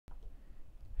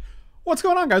What's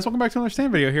going on, guys? Welcome back to another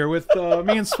stand video here with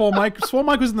me and Swole Mike. Swole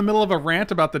Mike was in the middle of a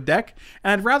rant about the deck,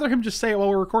 and I'd rather him just say it while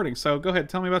we're recording. So go ahead,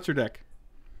 tell me about your deck.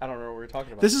 I don't know what we're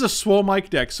talking about. This is a Swole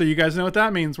Mike deck, so you guys know what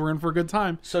that means. We're in for a good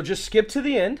time. So just skip to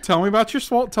the end. Tell me about your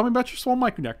Swole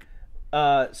Mike deck.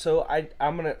 So I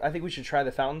think we should try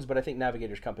the Fountains, but I think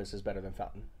Navigator's Compass is better than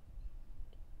Fountain.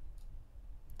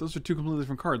 Those are two completely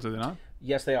different cards, are they not?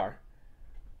 Yes, they are.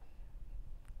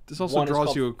 This also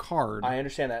draws you a card. I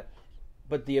understand that.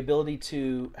 But the ability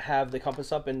to have the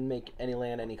compass up and make any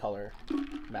land any color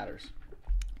matters.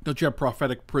 Don't you have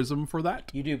Prophetic Prism for that?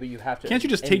 You do, but you have to. Can't you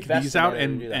just take these out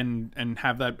and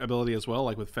have that ability as well,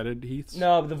 like with Fetid Heaths?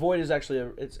 No, but the Void is actually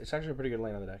it's actually a pretty good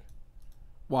land on the deck.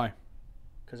 Why?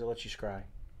 Because it lets you scry,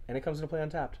 and it comes into play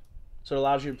untapped, so it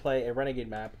allows you to play a Renegade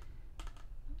Map.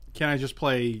 Can I just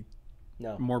play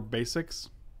more basics?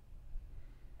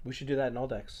 We should do that in all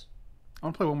decks. I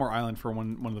want to play one more island for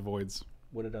one of the Voids.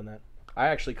 Would have done that. I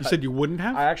actually cut, you said you wouldn't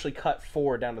have? I actually cut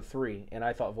 4 down to 3, and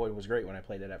I thought Void was great when I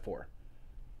played it at 4.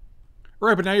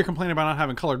 Right, but now you're complaining about not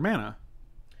having colored mana.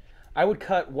 I would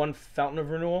cut 1 Fountain of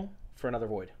Renewal for another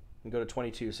Void and go to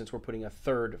 22 since we're putting a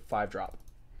third 5-drop.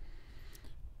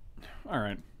 All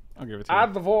right, I'll give it to you.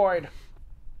 Add the Void.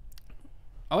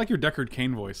 I like your Deckard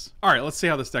Cain voice. All right, let's see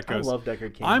how this deck goes. I love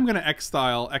Deckard Cain. I'm going to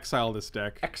exile this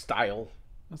deck. Exile.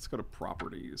 Let's go to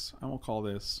properties. I will call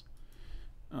this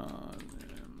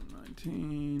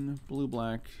 19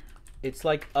 blue-black. It's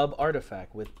like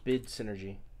Artifact with bad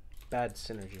synergy.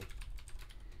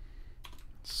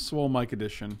 Swole Mike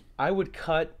edition. I would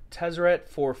cut Tezzeret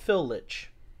for Phil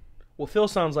Lich. Well, Phil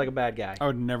sounds like a bad guy. I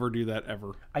would never do that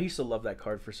ever. I used to love that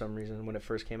card for some reason when it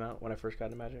first came out, when I first got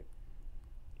into Magic.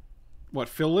 What,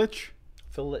 Phil Lich?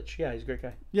 Phil Lich, yeah, he's a great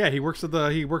guy. Yeah, he works at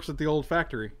the old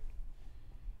factory.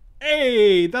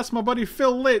 Hey, that's my buddy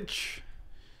Phil Lich.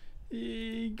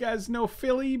 You guys know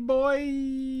Philly boy?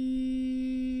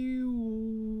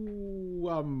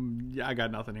 Yeah, I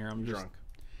got nothing here. I'm just drunk.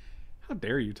 How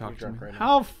dare you talk to me? Right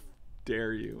How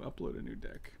dare you upload a new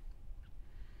deck?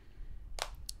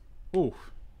 Ooh.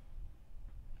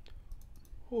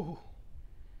 Ooh.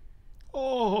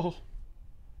 Oh.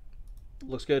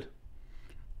 Looks good.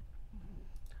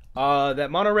 That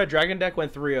mono red dragon deck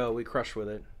went 3-0. We crushed with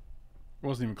it. It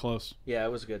wasn't even close. Yeah, it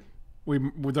was good.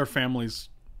 With their families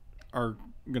are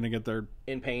gonna get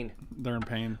in pain. They're in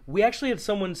pain. We actually had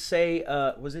someone say,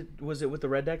 was it with the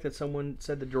red deck that someone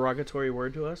said the derogatory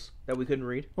word to us that we couldn't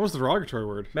read? What was the derogatory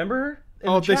word? Remember her?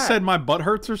 Oh, they said my butt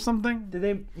hurts or something. Did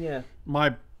they? Yeah.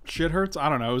 My shit hurts. I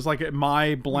don't know. It was like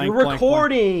my blank. You're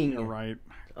recording. Blank. Right.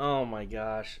 Oh my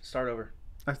gosh! Start over.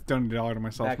 I donated $1 to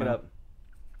myself. Back it up.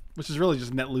 Which is really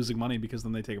just net losing money because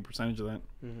then they take a percentage of that.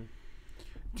 Mm-hmm.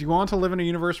 Do you want to live in a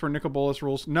universe where Nicol Bolas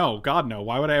rules? No, God, no.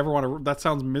 Why would I ever want to? That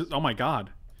sounds. Oh my God.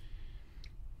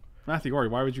 Matthew Ori,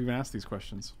 why would you even ask these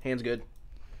questions? Hands good.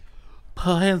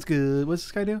 Hands good. What's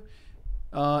this guy do?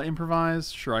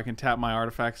 Improvise. Sure, I can tap my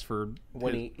artifacts for.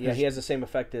 When he has the same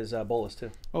effect as Bolas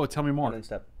too. Oh, tell me more. On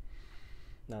step.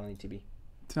 Not on ETB.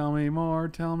 Tell me more.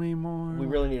 Tell me more. We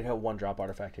really need to have 1-drop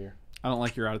artifact here. I don't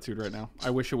like your attitude right now. I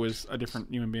wish it was a different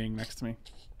human being next to me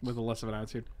with a less of an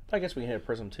attitude. I guess we can hit a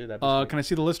prism too. Can I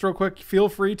see the list real quick? Feel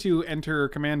free to enter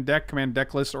command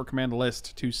deck list, or command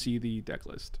list to see the deck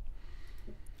list.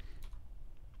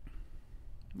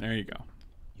 There you go.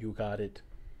 You got it.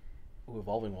 Ooh,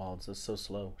 Evolving Wilds is so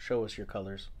slow. Show us your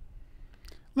colors.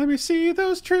 Let me see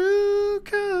those true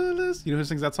colors. You know who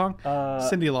sings that song?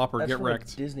 Cyndi Lauper. Get wrecked.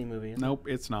 That's from a Disney movie. Nope,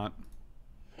 it's not.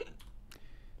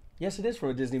 Yes, it is from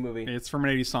a Disney movie. It's from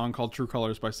an 80s song called True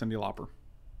Colors by Cyndi Lauper.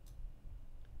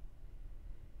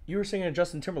 You were singing a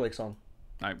Justin Timberlake song.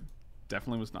 I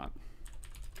definitely was not.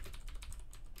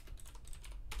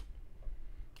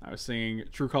 I was singing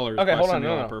True Colors by Cyndi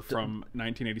Lauper from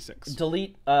 1986.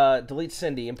 Delete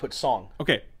Cyndi and put song.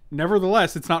 Okay.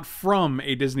 Nevertheless, it's not from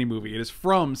a Disney movie. It is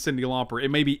from Cyndi Lauper. It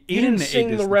may be in a Disney. You didn't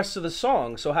sing the rest of the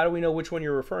song, so how do we know which one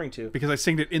you're referring to? Because I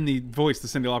sang it in the voice, the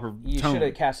Cyndi Lauper tone. You should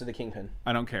have casted the Kingpin.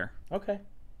 I don't care. Okay.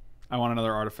 I want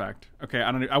another artifact. Okay,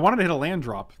 I wanted to hit a land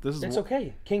drop. It's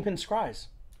okay. Kingpin scries.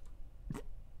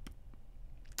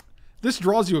 This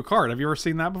draws you a card. Have you ever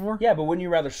seen that before? Yeah, but wouldn't you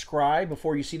rather scry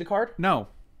before you see the card? No.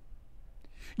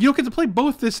 You don't get to play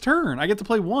both this turn. I get to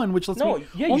play one, which lets me...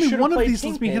 only one of these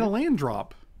lets me hit a land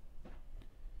drop.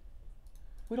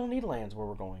 We don't need lands where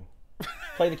we're going.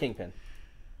 Play the Kingpin.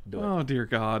 Do it. Oh, dear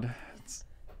God.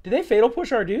 Did they Fatal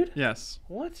Push our dude? Yes.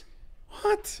 What?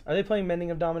 What? Are they playing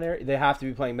Mending of Dominaria? They have to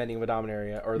be playing Mending of a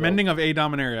Dominaria. Or Mending of a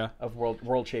Dominaria. Of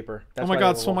World Shaper. That's oh my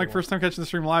God, Swole Mike, first time catching the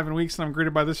stream live in weeks, and I'm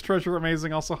greeted by this treasure.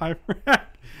 Amazing. Also, hi.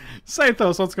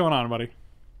 Sathos, what's going on, buddy?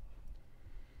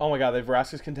 Oh my God, they've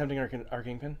Vraska's contempting our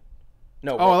Kingpin?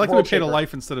 No. Oh, I like that we World paid a Shaper.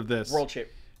 life instead of this. World Shape.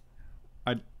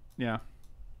 Yeah.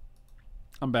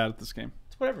 I'm bad at this game.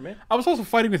 It's whatever, man. I was also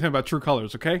fighting with him about True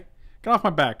Colors, okay? Get off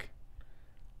my back.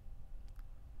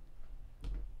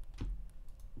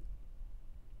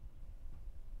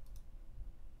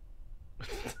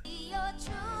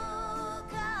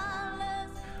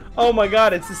 Oh my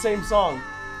god, it's the same song.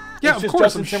 Yeah, it's of just course.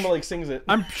 Justin Timberlake sings it.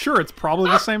 I'm sure it's probably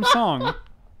the same song.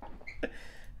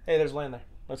 Hey, there's land there.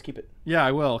 Let's keep it. Yeah,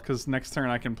 I will, because next turn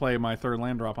I can play my third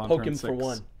land drop on Poke turn him 6. for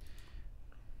 1.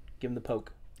 Give him the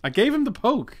poke. I gave him the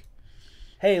poke.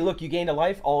 Hey, look, you gained a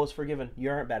life. All is forgiven. You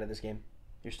aren't bad at this game.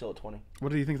 You're still at 20.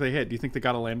 What do you think they hit? Do you think they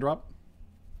got a land drop?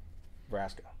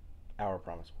 Vraska. Our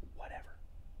promise. Whatever.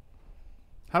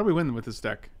 How do we win with this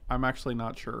deck? I'm actually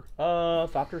not sure.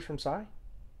 Thopterist from Psi?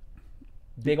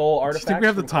 Big ol' Do artifact. you think we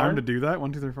have the from time Karn? to do that?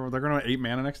 1, 2, 3, 4. They're going to 8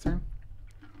 mana next turn?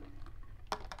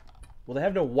 Well, they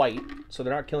have no white, so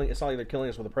they're not killing. It's not like they're killing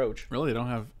us with approach. Really? They don't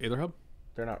have Aether Hub?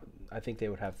 They're not. I think they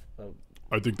would have.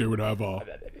 I think they would have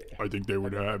I think they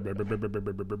would have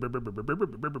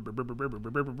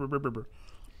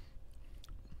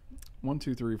 1,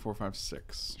 2, 3, 4, 5,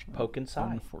 6. Poke and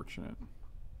Psi. Unfortunate.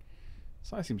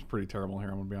 Psi seems pretty terrible here,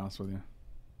 I'm gonna be honest with you.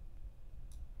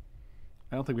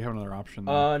 I don't think we have another option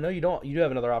though. No, you don't. You do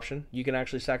have another option. You can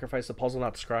actually sacrifice the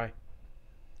Puzzleknot to Scry.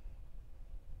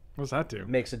 What does that do?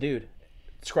 Makes a dude.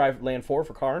 Scry land 4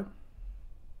 for Karn.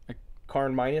 I-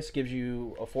 Karn minus gives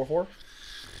you a 4/4.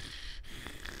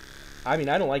 I mean,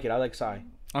 I don't like it. I like Psi.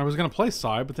 I was gonna play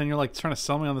Psi, but then you're like trying to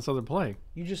sell me on this other play.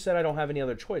 You just said I don't have any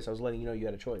other choice. I was letting you know you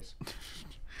had a choice.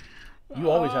 You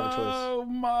always have a choice. Oh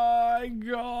my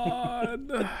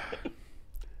god.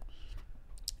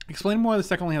 Explain why this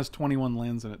deck only has 21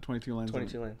 lands in it, 22 lands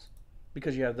 22 in it. lands.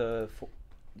 Because you have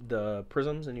the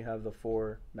prisms and you have the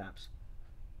 4 maps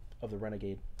of the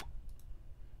Renegade.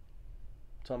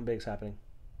 Something big's happening.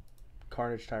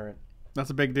 Carnage Tyrant. That's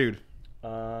a big dude.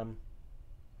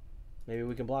 Maybe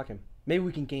we can block him. Maybe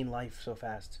we can gain life so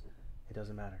fast. It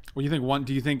doesn't matter. What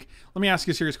do you think? Let me ask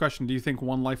you a serious question. Do you think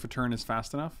 1 life a turn is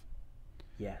fast enough?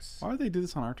 Yes. Why would they do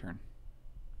this on our turn?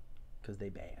 Because they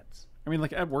bads. I mean,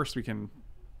 like, at worst we can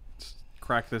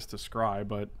crack this to scry,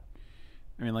 but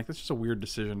I mean, like, that's just a weird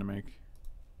decision to make.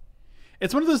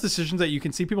 It's one of those decisions that you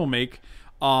can see people make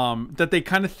that they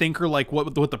kind of think are like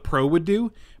what the pro would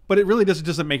do, but it really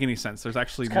doesn't make any sense. There's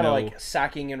actually It's kind of like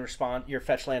sacking in response, your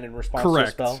fetch land in response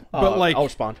Correct. to a spell. But like, I'll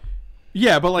respond.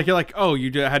 Yeah, but like, you're like, oh,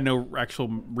 you had no actual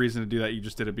reason to do that. You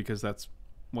just did it because that's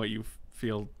what you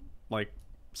feel like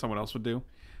someone else would do.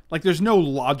 Like, there's no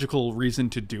logical reason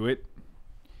to do it.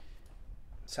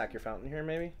 Sack your fountain here,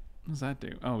 maybe? What does that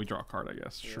do? Oh, we draw a card, I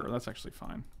guess. Sure, that's actually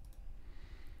fine.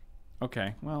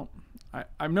 Okay, well,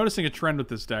 I'm noticing a trend with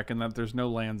this deck in that there's no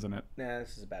lands in it. Nah,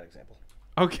 this is a bad example.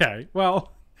 Okay,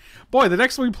 well, boy, the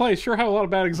decks we play sure have a lot of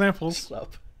bad examples. Well,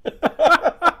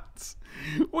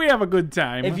 We have a good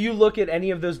time. if you look at any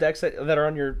of those decks that are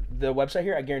on the website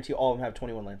here, I guarantee you all of them have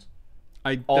 21 lands.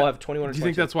 All have 21 or Do you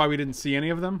think 22. that's why we didn't see any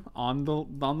of them on the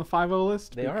 5-0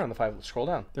 list? They are on the 5. Scroll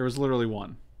down. There was literally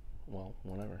one. Well,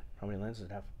 whatever. How many lands does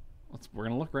it have? We're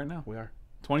gonna look right now. We are.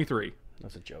 23.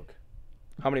 That's a joke.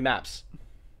 How many maps?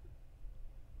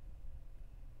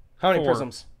 How many 4.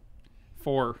 prisms?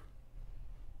 4.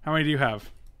 How many do you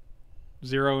have?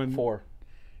 0 and 4.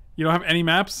 You don't have any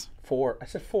maps? 4. I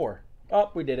said 4. Oh,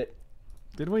 we did it.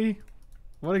 Did we?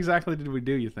 What exactly did we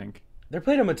do, you think? They're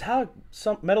playing a metallurgic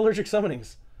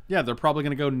summonings. Yeah, they're probably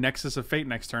going to go Nexus of Fate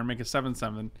next turn, make a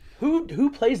 7/7. Who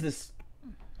plays this?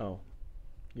 Oh,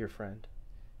 your friend.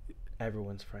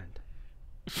 Everyone's friend.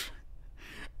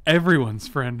 Everyone's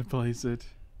friend plays it.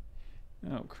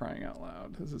 Oh, crying out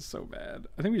loud. This is so bad.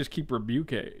 I think we just keep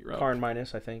Rebuke up. Karn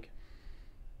minus, I think.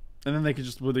 And then they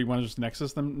could would they want to just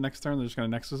Nexus them next turn? They're just going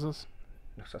to Nexus us?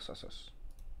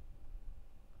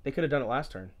 They could have done it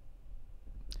last turn.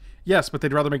 Yes, but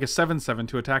they'd rather make a 7/7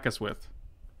 to attack us with.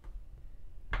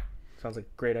 Sounds like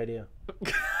a great idea.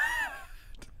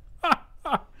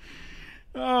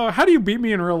 Oh, how do you beat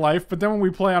me in real life? But then when we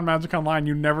play on Magic Online,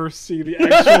 you never see the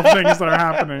actual things that are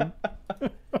happening.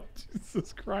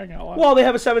 Jesus, crying out loud. Well, they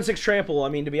have a 7/6 trample. I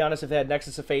mean, to be honest, if they had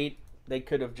Nexus of Fate, they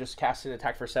could have just casted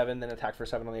attack for 7, then attack for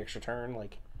 7 on the extra turn.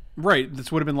 Like, right,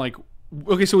 this would have been like,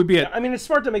 okay, so we'd be at. I mean, it's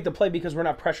smart to make the play because we're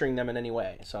not pressuring them in any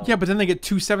way. So Yeah, but then they get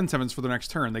 2 7/7s for their next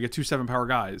turn. They get 2 7-power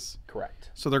guys.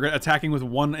 correct, So they're attacking with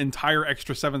 1 entire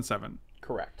extra 7/7.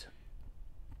 correct.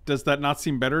 Does that not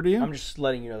seem better to you? I'm just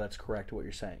letting you know that's correct what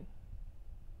you're saying.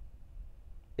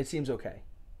 It seems okay.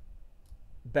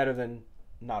 Better than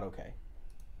not okay.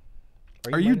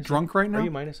 Are you minusing? drunk right now? Are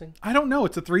you minusing? I don't know.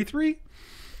 It's a 3/3.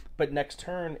 But next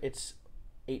turn, it's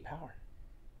 8 power.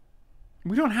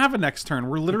 We don't have a next turn.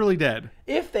 We're literally dead.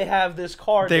 If they have this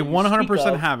card, They that you 100% speak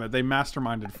of, have it. They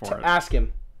masterminded for it. Ask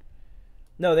him.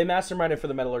 No, they masterminded for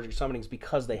the metallurgic summonings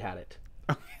because they had it.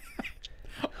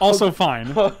 Also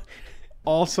fine.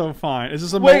 Also fine. Is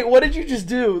this a Wait, what did you just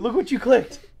do? Look what you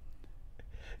clicked.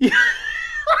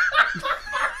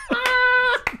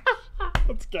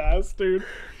 That's gas, dude.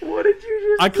 What did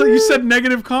you just do? You said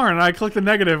negative Karn, and I clicked the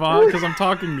negative on because I'm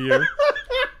talking to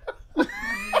you.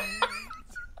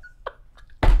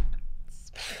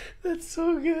 That's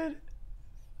so good.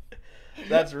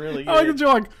 That's really good. I like a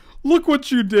joke. Look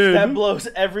what you did. That blows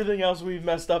everything else we've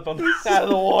messed up on out of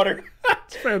the water.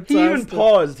 That's fantastic. He even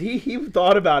paused. He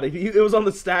thought about it. It was on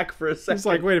the stack for a second. He's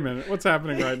like, wait a minute. What's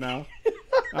happening right now?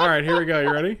 All right, here we go.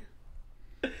 You ready?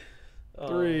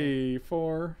 3,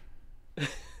 4.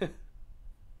 They're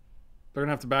going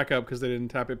to have to back up because they didn't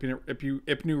tap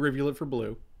Ipnu Rivulet for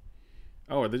blue.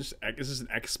 Oh, are they just... Is this an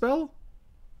X spell?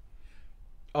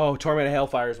 Oh, Torment of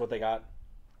Hailfire is what they got.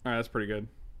 All right, that's pretty good.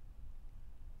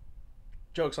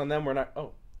 Joke's on them. We're not...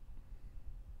 Oh,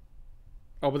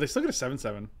 but they still get a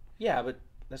 7/7. yeah, but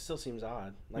that still seems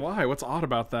odd. Like, Why? What's odd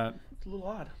about that? it's a little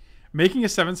odd. Making a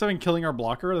 7/7 killing our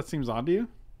blocker? That seems odd to you?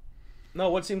 No,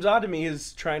 what seems odd to me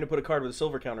is trying to put a card with a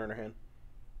silver counter in her hand.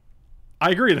 I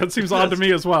agree. That seems odd to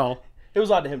me as well. It was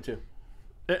odd to him, too.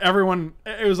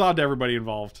 It was odd to everybody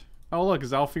involved. Oh, look,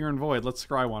 Zhalfirin Void. Let's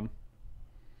scry one.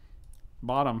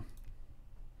 Bottom.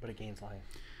 But it gains life.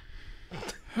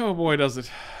 Oh boy, does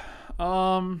it.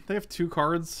 They have 2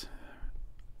 cards.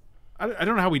 I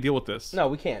don't know how we deal with this. No,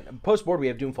 we can't. Post board, we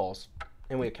have Doomfalls.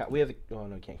 And we have the... Oh,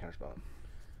 no, we can't counterspell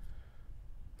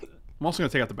it. I'm also going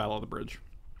to take out the Battle of the Bridge.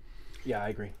 Yeah, I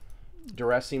agree.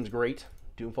 Duress seems great.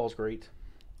 Doomfall's great.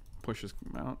 Pushes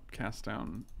out. Cast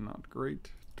down. Not great.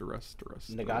 Duress.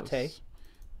 Negate.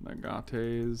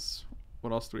 Negates.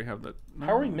 What else do we have that... No,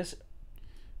 How are we missing...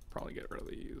 Probably get rid of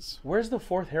these. Where's the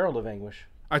 4th Herald of Anguish?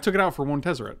 I took it out for 1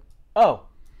 Tezzeret. Oh.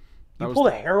 That You was pulled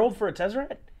the- a Herald for a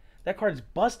Tezzeret? That card's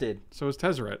busted. So is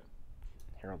Tezzeret.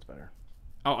 Herald's better.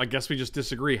 Oh, I guess we just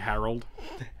disagree, Harold.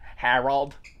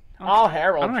 Harold. Oh,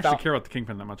 Harold. I don't actually care about the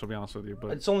Kingpin that much, I'll be honest with you.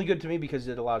 But It's only good to me because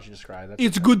it allows you to scry. That's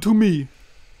it's good to me.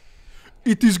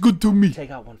 It is good to me. Take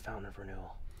out 1 Fountain of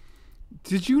Renewal.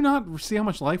 Did you not see how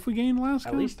much life we gained last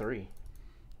At game? least 3.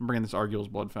 I'm bringing this Arguel's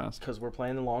blood fast. Because we're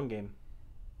playing the long game.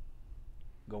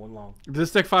 Going long. Did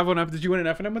this deck 5-1 Did you win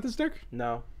an FNM with this deck?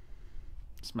 No.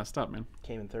 It's messed up, man.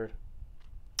 Came in 3rd.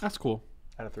 That's cool.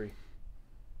 Out of 3.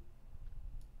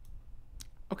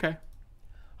 Okay.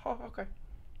 Oh, okay.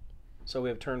 So we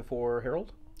have turn 4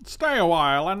 Herald. Stay a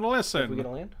while and If we listen. get a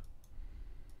land?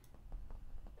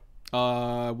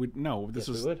 No. This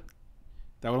Yes, is we would.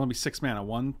 that would only be 6 mana.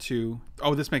 1, 2.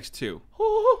 Oh, this makes 2.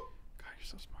 Oh, God, you're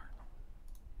so smart.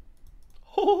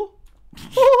 oh,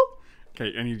 oh,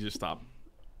 Okay, I need you to stop.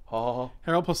 oh.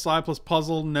 Herald plus Psi plus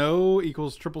Puzzle no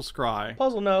equals triple scry.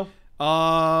 Puzzle, no.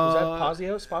 Was that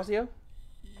Pazio? Spazio?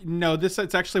 No, it's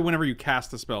actually whenever you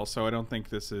cast a spell, so I don't think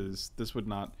this would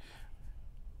not.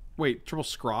 Wait, triple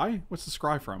scry? What's the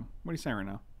scry from? What are you saying right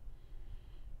now?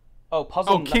 Oh,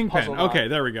 puzzle. Oh, Kingpin. Puzzle knot. Okay,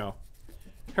 there we go.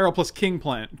 Herald plus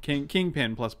Kingpin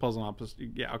plus Puzzleknot plus...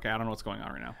 Yeah, okay, I don't know what's going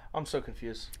on right now. I'm so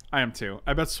confused. I am too.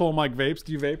 I bet Swole Mike vapes.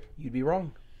 Do you vape? You'd be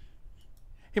wrong.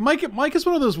 Hey, Mike is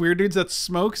one of those weird dudes that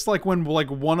smokes like when like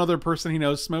one other person he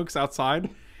knows smokes outside.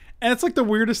 And it's like the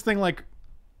weirdest thing, like...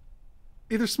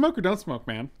 Either smoke or don't smoke,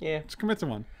 man. Yeah. Just commit to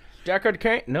one. Jacquard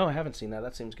Kane? No, I haven't seen that.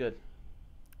 That seems good.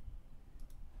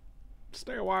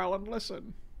 Stay a while and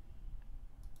listen.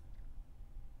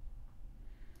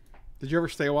 Did you ever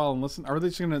stay a while and listen? Or are they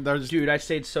just gonna... They're just, Dude, I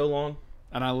stayed so long.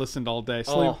 and I listened all day.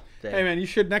 All day. Hey, man, you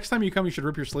should... Next time you come, you should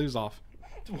rip your sleeves off.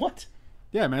 What?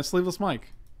 Yeah, man, sleeveless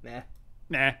Mike. Nah.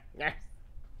 Nah. Nah.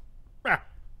 Ah.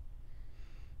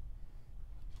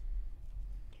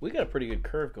 We got a pretty good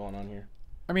curve going on here.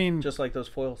 I mean... Just like those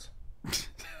foils.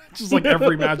 just like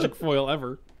every magic foil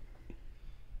ever. I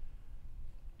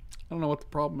don't know what the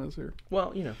problem is here.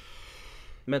 Well, you know.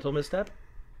 Mental misstep?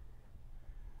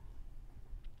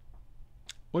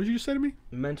 What did you just say to me?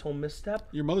 Mental misstep?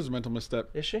 Your mother's a mental misstep.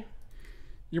 Is she?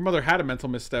 Your mother had a mental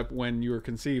misstep when you were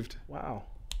conceived. Wow.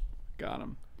 Got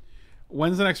him.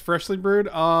 When's the next freshly brewed?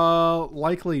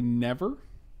 Likely never. What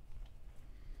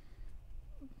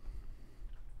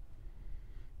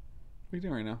are you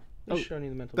doing right now? Just showing you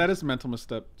the mental that misstep. is a mental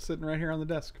misstep. Sitting right here on the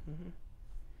desk. Mm-hmm.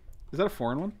 Is that a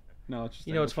foreign one? No, it's just...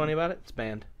 You know what's funny about it? It's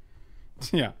banned.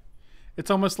 Yeah. It's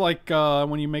almost like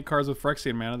when you make cards with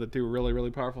Phyrexian mana that do really,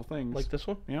 really powerful things. Like this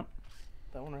one? Yep.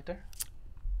 That one right there?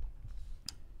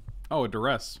 Oh, a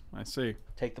Duress. I see.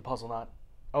 Take the puzzle knot.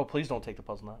 Oh, please don't take the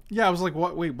puzzle knot. Yeah, I was like,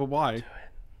 what? Wait, but why? Do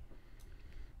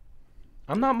it.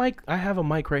 I'm not Mike. I have a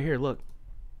mic right here. Look.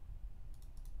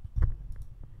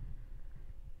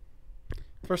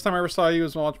 First time I ever saw you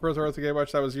was watching Pro Tour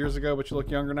Gatewatch. That was years ago, but you look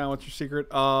younger now. What's your secret?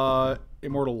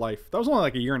 Immortal Life. That was only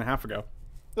like a year and a half ago.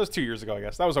 That was 2 years ago, I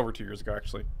guess. That was over 2 years ago,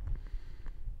 actually.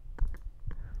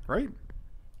 Right?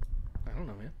 I don't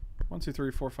know, man. 1, 2,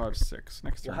 3, 4, 5, 6.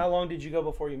 Next turn. Well, how long did you go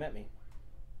before you met me?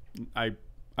 I've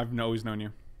always known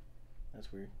you.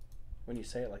 That's weird. When you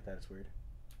say it like that, it's weird.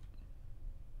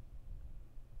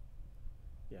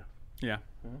 Yeah.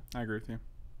 Yeah, I agree with you.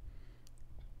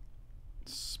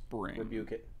 Spring.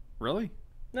 Rebuke it. Really?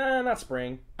 Nah, not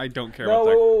spring. I don't care about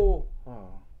that. Oh.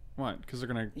 What? Because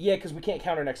they're going to... Yeah, because we can't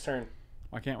counter next turn.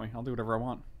 Why can't we? I'll do whatever I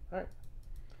want. All right.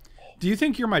 Do you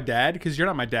think you're my dad? Because you're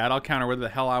not my dad. I'll counter whatever the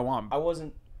hell I want. I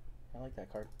wasn't... I like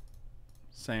that card.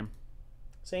 Same.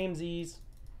 Same Z's.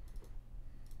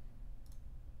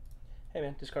 Hey,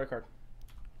 man, discard a card.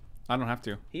 I don't have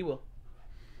to. He will.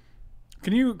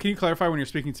 Can you clarify when you're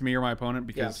speaking to me or my opponent?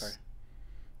 Because Yeah, sorry.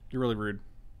 You're really rude.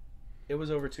 It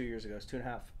was over 2 years ago. It's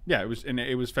 2.5. Yeah,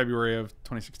 it was February of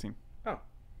 2016. Oh,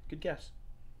 good guess.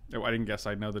 Oh, I didn't guess.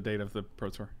 I know the date of the Pro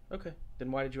Tour. Okay.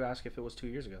 Then why did you ask if it was 2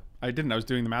 years ago? I didn't. I was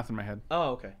doing the math in my head. Oh,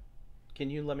 okay.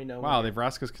 Can you let me know? Wow, they've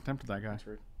Vraska's Contempt that guy. That's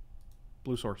rude.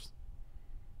 Blue source.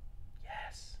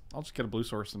 Yes. I'll just get a blue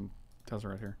source and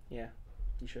Tezzeret here. Yeah,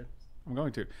 you should. I'm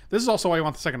going to. This is also why you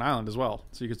want the second island as well,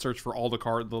 so you can search for all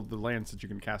the lands that you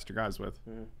can cast your guys with.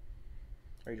 Mm-hmm.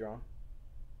 Are you drawing?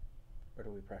 Or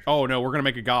do we pressure? Oh no, we're gonna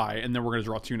make a guy, and then we're gonna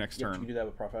draw 2 next Yeah, turn. you can do that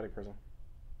with Prophetic Prism.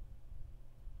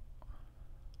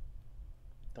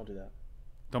 Don't do that.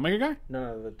 Don't make a guy?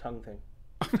 No, the tongue thing.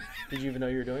 Did you even know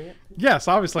you were doing it? Yes,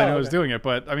 obviously I know I was okay. doing it,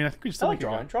 but I mean I think we just I still like make a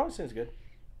drawing. guy. Drawing seems good.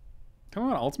 Come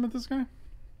on, ultimate this guy.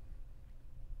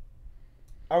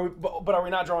 Are we? But are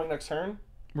we not drawing next turn?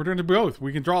 We're doing both.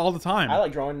 We can draw all the time. I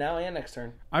like drawing now and next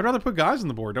turn. I'd rather put guys on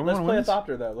the board. Don't we Let's want to play win a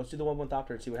this? Thopter though. Let's do the 1/1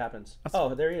 Thopter and see what happens. That's...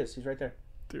 Oh, there he is. He's right there.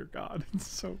 Dear God, it's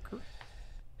so cool.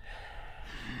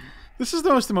 This is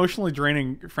the most emotionally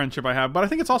draining friendship I have, but I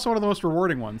think it's also one of the most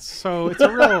rewarding ones. So it's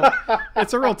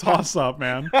a real toss up,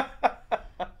 man.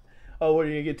 Oh, what are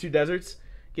you gonna get? 2 deserts?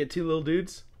 Get 2 little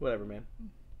dudes? Whatever, man.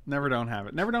 Never don't have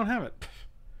it. Never don't have it.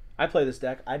 I play this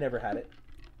deck. I never had it.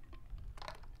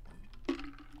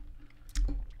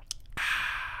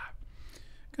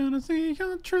 Gonna see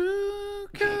your true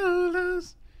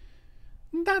colors.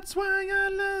 That's why I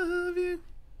love you.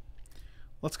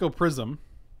 Let's go Prism.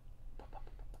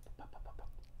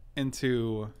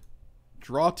 Into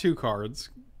draw 2 cards.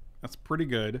 That's pretty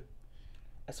good.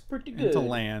 That's pretty good. Into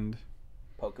land.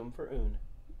 Poke him for Un.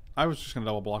 I was just gonna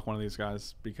double block one of these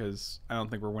guys because I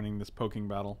don't think we're winning this poking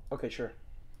battle. Okay, sure.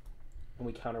 And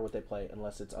we counter what they play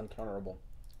unless it's uncounterable.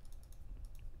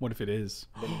 What if it is?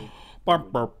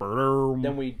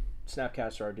 Then we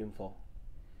Snapcaster our Doomfall.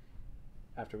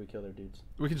 After we kill their dudes.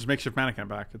 We can just makeshift Mannequin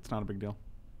back. It's not a big deal.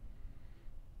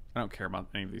 I don't care about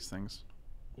any of these things.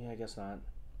 Yeah, I guess not.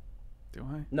 Do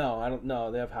I? No, I don't.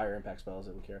 No, they have higher impact spells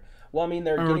that we care. Well, I mean,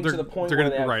 they're getting to the point where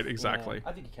they have, right, exactly. Yeah,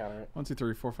 I think you counter it. 1, 2,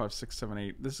 3, 4, 5, 6, 7,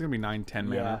 8. This is gonna be 9, 10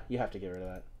 mana. Yeah, you have to get rid of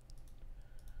that.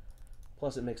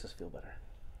 Plus, it makes us feel better.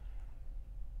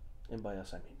 And by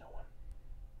us, I mean no one.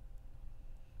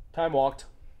 Time walked.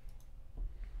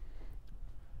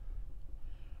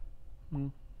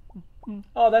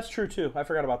 Oh, that's true too. I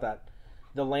forgot about that.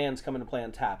 The lands come into play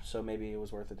untapped, so maybe it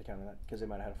was worth it to counter that because they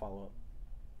might have had a follow up.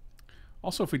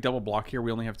 Also, if we double block here,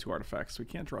 we only have 2 artifacts. We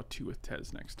can't draw 2 with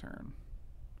Tez next turn.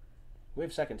 We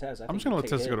have second Tez. I'm just gonna let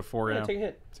Tez go to 4. Yeah, take a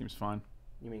hit. Seems fine.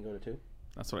 You mean go to 2?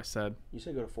 That's what I said. You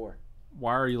said go to 4.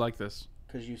 Why are you like this?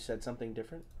 Because you said something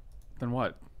different. Then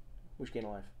what? We should gain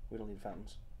a life. We don't need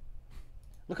fountains.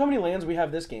 Look how many lands we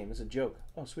have this game. It's a joke.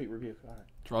 Oh, sweet. Rebuke. All right.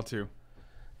 Draw 2.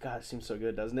 God, it seems so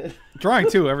good, doesn't it? Drawing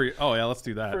 2 every... Oh, yeah, let's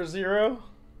do that. For 0.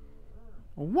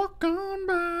 Walk on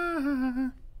by.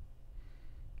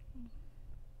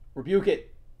 Rebuke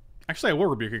it. Actually, I will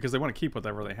rebuke it because they want to keep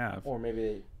whatever they have. Or maybe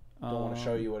they don't want to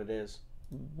show you what it is.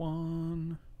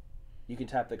 1. You can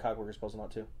tap the Cogworker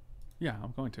Puzzleknot too. Yeah,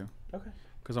 I'm going to. Okay.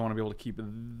 Because I want to be able to keep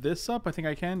this up. I think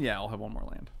I can. Yeah, I'll have 1 more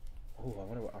land. Oh, I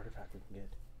wonder what artifact we can get.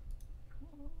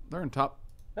 They're in top.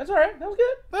 That's all right. That was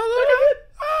good.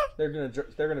 Oh, They're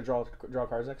gonna draw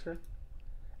cards next turn.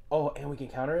 Oh, and we can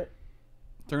counter it.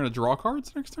 They're going to draw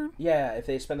cards next turn? Yeah, if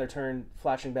they spend their turn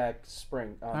flashing back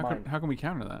spring. How can we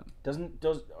counter that?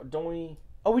 Don't we?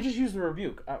 Oh, we just use the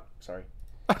rebuke. Oh, sorry.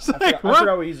 I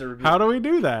forgot we use the rebuke. How do we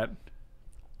do that?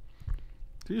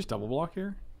 Do you just double block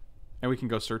here? And we can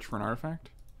go search for an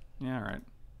artifact? Yeah, all right.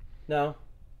 No,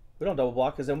 we don't double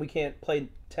block because then we can't play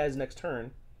Tez next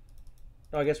turn.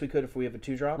 No, I guess we could if we have a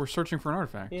 2-drop. We're searching for an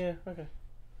artifact. Yeah, okay.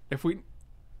 If we...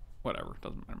 Whatever,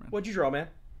 doesn't matter, man. What'd you draw, man?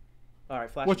 All right,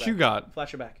 flash. What it back. you got?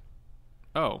 Flash it back.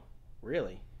 Oh,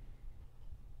 Really?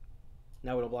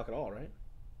 Now we don't block at all, right?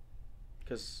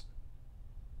 Because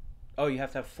oh, you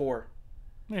have to have 4.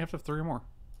 yeah, you have to have 3 or more.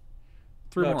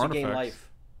 3 No, more to gain artifacts.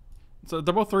 life. So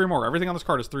they're both 3 or more. Everything on this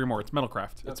card is 3 or more. It's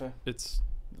Metalcraft. Okay. It's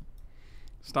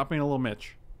stop being a little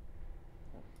Mitch.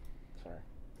 Sorry.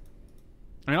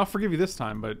 I mean, I'll forgive you this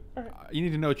time, but All right. you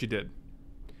need to know what you did.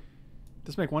 Does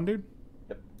this make 1 dude?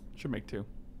 Yep. Should make 2.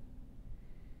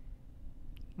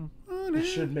 It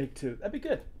should make 2. That'd be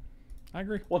good. I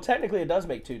agree. Well, technically, it does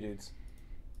make 2 dudes,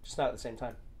 just not at the same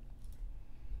time.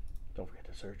 Don't forget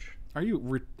to search. Are you?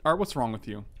 What's wrong with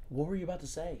you? What were you about to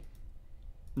say?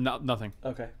 No, nothing.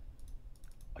 Okay.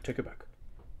 I take it back.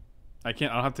 I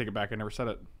can't. I don't have to take it back. I never said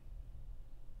it.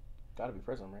 Gotta be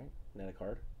Prism, right? Net a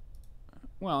card.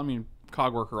 Well, I mean,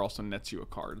 Cogworker also nets you a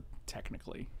card,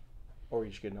 technically. Or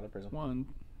you should get another Prism. 1.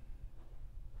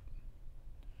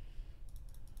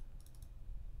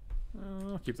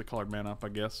 I'll keep the colored man up, I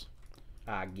guess.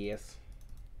 I guess.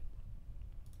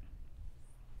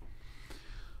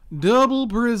 Double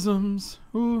prisms,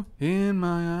 ooh, in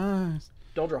my eyes.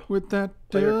 Don't draw. With that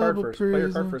Play your card double first. Play your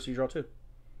card prism. first. You draw 2.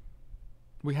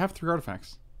 We have 3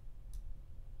 artifacts.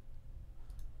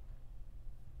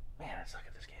 Man, I suck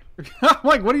at this game. I'm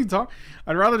like, what are you talking?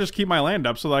 I'd rather just keep my land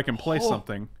up so that I can play Oh.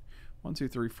 something. 1, 2,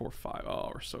 3, 4, 5.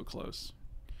 Oh, we're so close.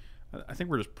 I think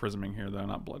we're just prisming here, though,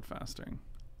 not blood fasting.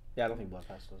 Yeah, I don't think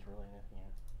Bloodfast does really anything.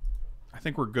 I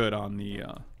think we're good on the...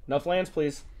 Enough lands,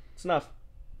 please. It's enough.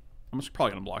 I'm just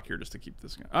probably going to block here just to keep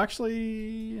this guy.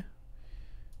 Actually...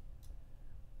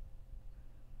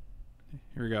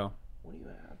 Here we go. What do you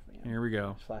have, man? Here we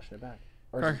go. Just flashing it back.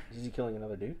 Or Okay. is he killing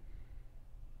another dude?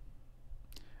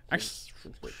 Actually,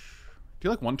 Seems good. do you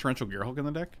like 1 Torrential Gearhulk in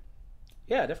the deck?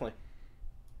 Yeah, definitely.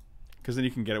 Because then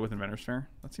you can get it with Inventors Fair.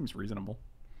 That seems reasonable.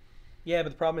 Yeah, but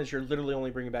the problem is you're literally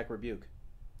only bringing back Rebuke.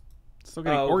 Still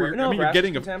getting, or you're, I mean, you're Vraska's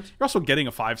getting Contempt. you're also getting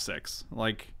a 5/6.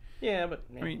 Like, Yeah, but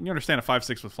I mean, you understand a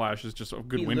 5/6 with Flash is just a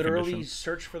good he win literally condition.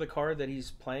 searched for the card that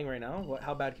he's playing right now.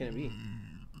 How bad can it be?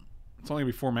 It's only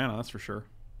gonna be 4 mana, that's for sure.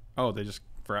 Oh, they just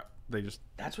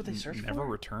That's what they searched never for?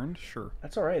 returned. Sure.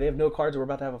 That's all right. They have no cards. We're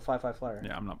about to have a 5/5 flyer.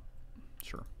 Yeah, I'm not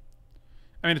sure.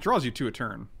 I mean, it draws you 2 a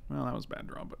turn. Well, that was a bad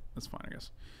draw, but that's fine, I guess.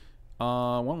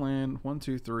 1 land, 1,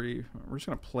 2, 3. We're just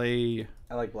gonna play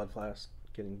I like Blood Flask.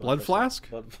 Getting Blood Flask.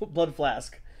 Blood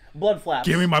Flask. Blood Flaps.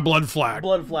 Give me my blood flag.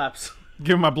 Blood Flaps.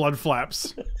 Give me my blood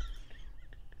flaps.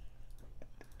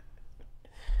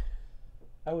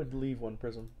 I would leave 1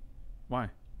 Prism. Why? In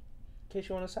case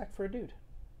you want to sack for a dude.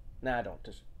 Nah, I don't.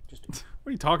 Just do it. What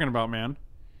are you talking about, man?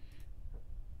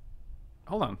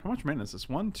 Hold on. How much mana is this?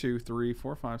 1, 2, 3,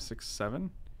 4, 5, 6,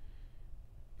 7.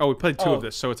 Oh, we played 2 Oh. of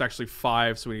this, so it's actually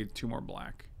 5. So we need 2 more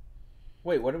black.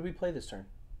 Wait, what did we play this turn?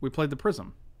 We played the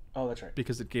Prism Oh, that's right.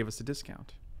 because it gave us a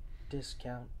discount.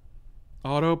 Discount.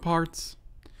 Auto parts.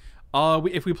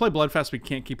 If we play Bloodfast, we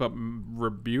can't keep up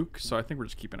Rebuke, so I think we're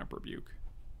just keeping up Rebuke.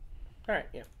 All right,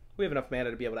 yeah. We have enough mana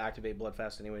to be able to activate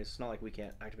Bloodfast anyways. It's not like we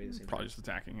can't activate the same Probably time. just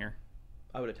attacking here.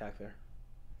 I would attack there.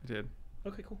 I did.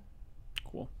 Okay, cool.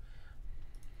 Cool.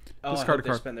 Oh, Discard I a hope they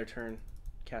card. spend their turn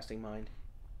casting Mind.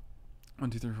 1,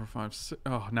 2, 3, 4, 5, 6.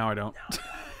 Oh, now I don't.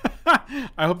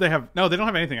 I hope they have. No, they don't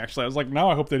have anything, actually. I was like, now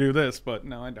I hope they do this, but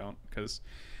no, I don't. Because,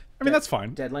 I mean, that's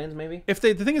fine. Deadlands, maybe? The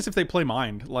thing is, if they play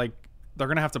Mind, like, they're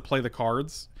going to have to play the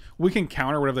cards. We can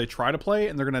counter whatever they try to play,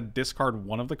 and they're going to discard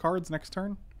one of the cards next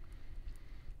turn.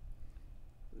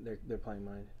 They're playing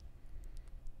Mind.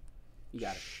 You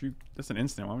got it. Shoot. That's an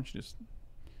instant. Why don't you just...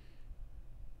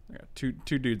 I got two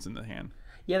dudes in the hand.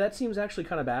 Yeah, that seems actually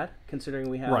kind of bad, considering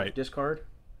we have Right. discard.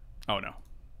 Oh, no.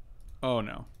 Oh,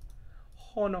 no.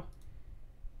 Oh, no.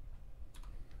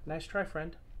 Nice try,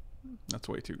 friend. That's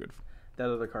way too good. That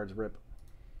other card's rip.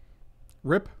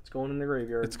 Rip. It's going in the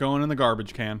graveyard. It's going in the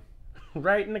garbage can.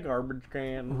 Right in the garbage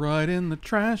can. Right in the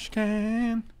trash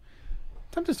can.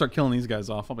 Time to start killing these guys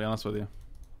off, I'll be honest with you.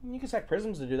 You can sack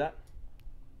Prisms to do that.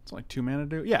 It's only 2 mana to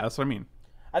do. Yeah, that's what I mean.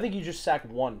 I think you just sack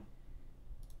 1.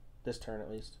 This turn,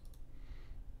 at least.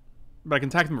 But I can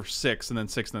attack them for 6, and then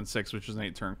 6, and then 6, which is an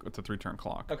 8-turn. It's a 3-turn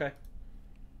clock. Okay.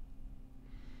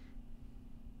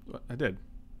 I did.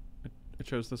 I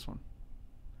chose this one.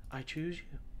 I choose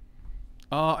you.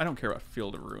 I don't care about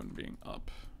Field of Ruin being up.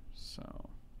 So.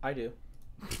 I do.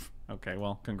 Okay,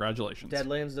 well, congratulations.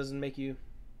 Deadlands doesn't make you...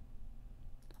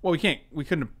 Well, we can't. We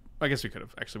couldn't. I guess we could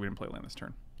have. Actually, we didn't play land this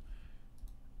turn.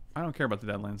 I don't care about the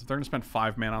Deadlands. If they're going to spend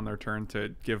 5 mana on their turn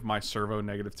to give my servo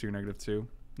 -2, -2,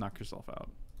 knock yourself out.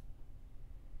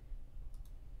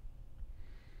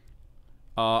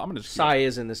 I'm going to just Sai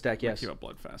is in this deck, yes. keep up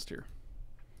Bloodfast here.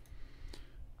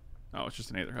 Oh, it's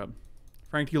just an Aether Hub.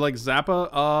 Frank, do you like Zappa?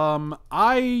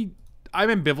 I'm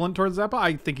ambivalent towards Zappa.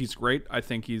 I think he's great. I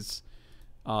think he's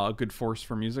a good force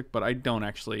for music, but I don't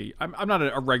actually... I'm not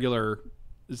a regular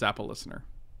Zappa listener.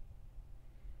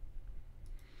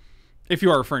 If you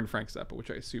are referring to Frank Zappa,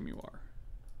 which I assume you are.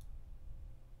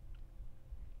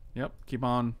 Yep, keep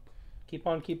on. Keep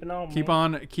on keeping on, Keep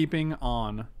man. on keeping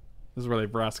on. This is where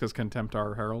they Vraska's Contempt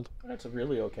our Herald. That's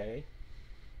really okay.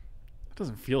 It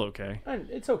doesn't feel okay. And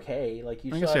it's okay. Like,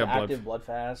 you I still guess you have have active blood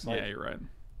fast. Like, Yeah, you're right.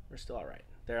 we're still alright.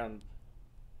 They're on...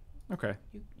 Okay,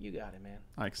 You got it, man.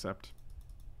 I accept.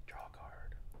 Draw a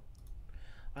card.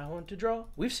 I want to draw.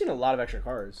 We've seen a lot of extra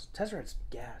cards. Tezzeret's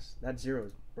gas. That 0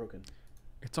 is broken.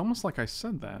 It's almost like I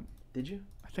said that. Did you?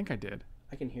 I think I did.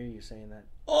 I can hear you saying that.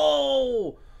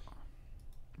 Oh!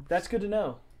 That's good to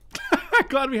know.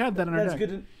 Glad we had that in our That's deck. good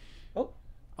to... Oh.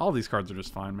 All these cards are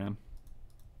just fine, man.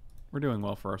 We're doing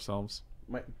well for ourselves.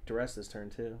 Might Duress this turn,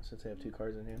 too, since they have 2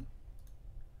 cards in hand.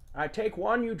 I take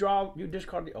 1, you draw, you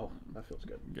discard the... Oh, that feels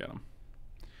good. Get them.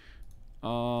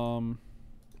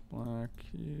 Black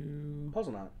you.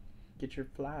 Puzzleknot. Get your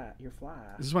fly.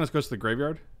 Is this when it goes to the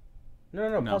graveyard? No.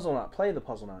 Puzzleknot. Play the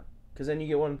Puzzleknot. Because then you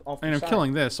get one off the And I'm side.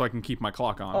 killing this so I can keep my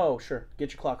clock on. Oh, sure.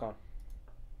 Get your clock on.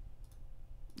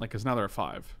 Like, because now they're at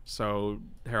 5. So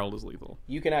Herald is lethal.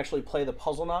 You can actually play the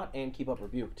Puzzleknot and keep up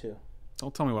Rebuke, too.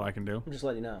 Don't tell me what I can do. I'm just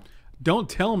letting you know. Don't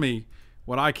tell me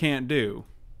what I can't do.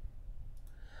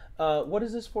 What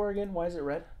is this for again? Why is it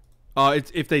red?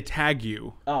 It's if they tag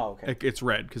you. Oh, okay. It's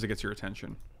red because it gets your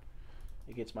attention.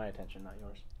 It gets my attention, not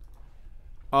yours.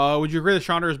 Would you agree that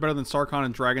Chandra is better than Sarkhan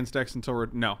and Dragon's decks until we're...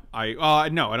 No. I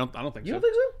don't think You so. don't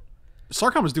think so?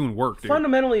 Sarkhan was doing work, dude.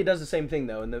 Fundamentally, it does the same thing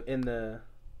though. In the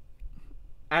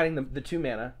adding the 2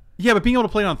 mana. Yeah, but being able to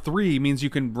play it on 3 means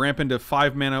you can ramp into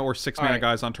 5 mana or 6 mana right.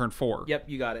 guys on turn 4. Yep,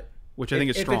 you got it. Which I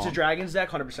think is strong. If it's a Dragon's deck,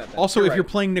 100%. Then. Also, if you're right.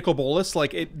 playing Nicol Bolas,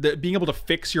 like being able to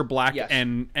fix your black Yes.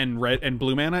 and red and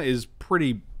blue mana is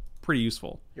pretty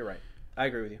useful. You're right. I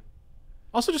agree with you.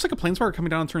 Also, just like a Planeswalker coming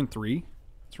down on turn 3,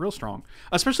 it's real strong.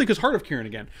 Especially because Heart of Kirin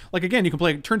again. Like again, you can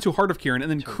play turn 2 Heart of Kirin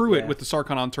and then crew it with the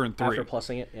Sarkhan on turn 3. After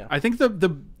plussing it, yeah. I think the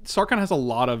Sarkhan has a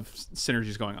lot of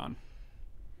synergies going on.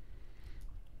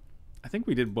 I think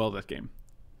we did well that game.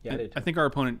 Yeah, I did. I think our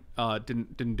opponent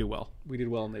didn't do well. We did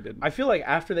well and they didn't. I feel like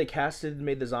after they casted and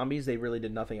made the zombies, they really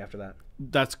did nothing after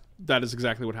that. That is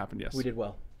exactly what happened. Yes, We did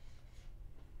well.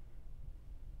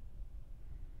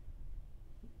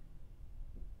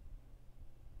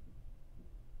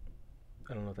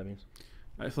 I don't know what that means.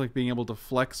 I feel like being able to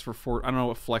flex for 4. I don't know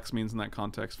what flex means in that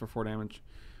context for 4 damage.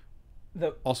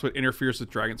 Also, it interferes with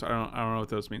dragons. I don't know what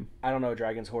those mean. I don't know what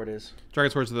Dragon's Horde is.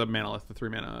 Dragon's Horde is the manalith, the 3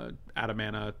 mana, add a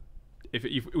mana. If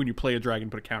when you play a dragon,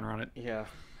 put a counter on it. Yeah.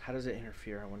 How does it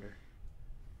interfere? I wonder.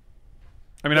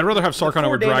 I mean, I'd rather have Sarkhan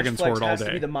over Dragon's Horde all has to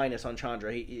be day. the minus on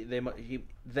Chandra.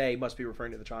 They must be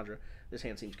referring to the Chandra. This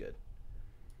hand seems good.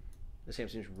 This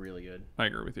hand seems really good. I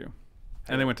agree with you.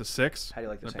 And they went to 6. How do you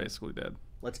like this They're hand? basically dead.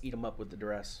 Let's eat them up with the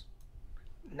Duress.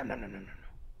 Nom nom nom nom nom nom.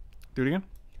 Do it again.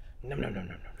 Nom nom nom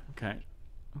nom nom. Okay.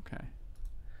 Okay.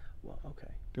 Well,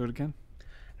 okay. Do it again.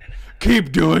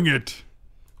 Keep doing it.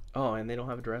 Oh, and they don't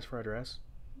have a Duress for our Duress?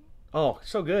 Oh,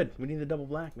 so good. We need the double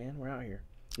black, man. We're out here.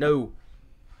 No.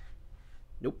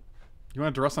 Nope. You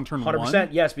want to Duress on turn 100% 1?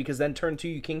 yes, because then turn 2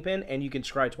 you Kingpin and you can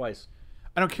scry twice.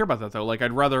 I don't care about that though. Like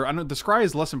I'd rather. I know the scry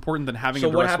is less important than having. So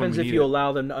a Duress what happens when we if need you it.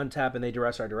 allow them to untap and they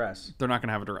Duress our Duress? They're not going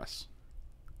to have a Duress.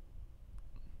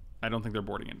 I don't think they're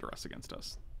boarding in Duress against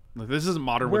us. Like, this isn't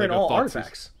modern. We're where in they go all Thoughtseize.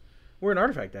 artifacts. We're an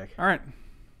artifact deck. All right,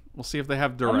 we'll see if they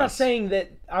have Duress. I'm not saying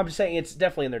that. I'm just saying it's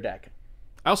definitely in their deck.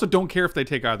 I also don't care if they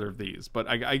take either of these, but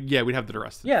yeah, we'd have the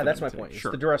Duress. Yeah, for that's them my to point. take. It's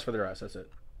Sure. the Duress for the Duress. That's it.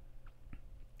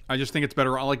 I just think it's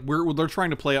better. Like they're trying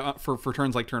to play for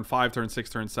turns like turn 5, turn 6,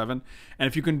 turn 7, and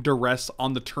if you can Duress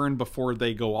on the turn before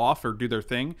they go off or do their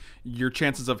thing, your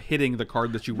chances of hitting the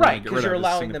card that you want to Right, get because rid of you're is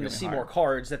allowing them to see significantly more higher.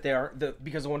 cards that they are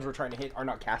because the ones we're trying to hit are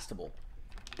not castable,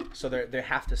 so they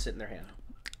have to sit in their hand.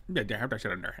 Yeah, they have that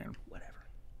shit in their hand. Whatever.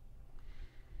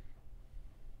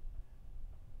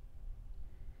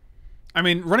 I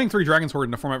mean, running 3 Dragon's Horde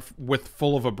in a format with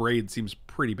full of a braid seems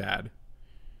pretty bad.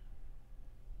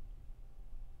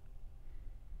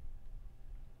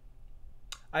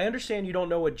 I understand you don't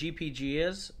know what GPG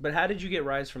is, but how did you get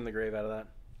Rise from the Grave out of that?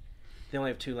 They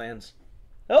only have 2 lands.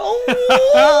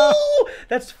 Oh,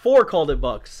 that's 4 called it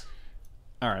bucks.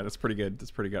 All right, that's pretty good.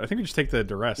 That's pretty good. I think we just take the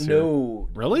Duress here. No.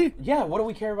 Really? Yeah, what do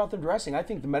we care about them dressing? I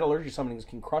think the Metallurgy summonings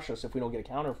can crush us if we don't get a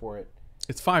counter for it.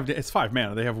 It's 5. It's 5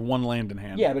 mana. They have 1 land in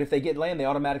hand. Yeah, but if they get land, they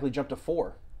automatically jump to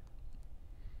 4.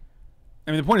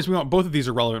 I mean, the point is, we want both of these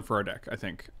are relevant for our deck. I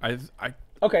think.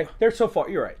 Okay, they're so far.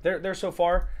 You're right. They're so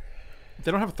far.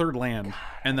 They don't have a third land,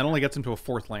 and that only gets them to a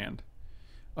fourth land.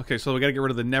 Okay, so we got to get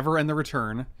rid of the Never and the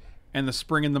Return, and the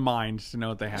Spring and the Mind to know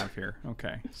what they have here.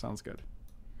 Okay, sounds good.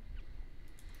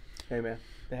 Hey, man.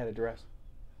 They had a Duress.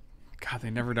 God, they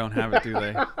never don't have it, do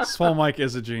they? Swole Mike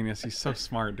is a genius. He's so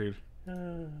smart, dude.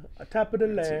 Top of the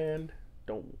land.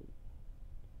 Don't.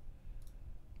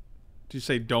 Did you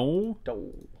say don't?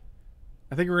 Don't.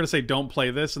 I think you were going to say don't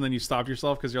play this, and then you stopped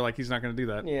yourself because you're like, he's not going to do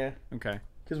that. Yeah. Okay.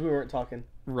 Because we weren't talking.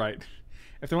 Right.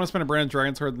 If they want to spend a Branded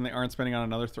Dragon Sword, then they aren't spending on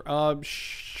another.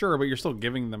 Sure, but you're still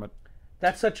giving them a.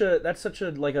 That's such a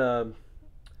like a.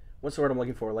 What's the word I'm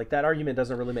looking for? Like that argument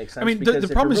doesn't really make sense. I mean, because the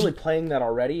if problem you're really is playing that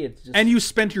already. It's just. And you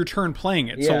spent your turn playing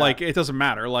it, so Yeah. like it doesn't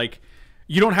matter. Like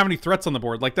you don't have any threats on the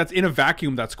board. Like that's in a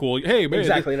vacuum. That's cool. Hey, man,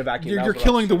 Exactly, in a vacuum. You're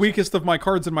killing the weakest of my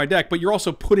cards in my deck, but you're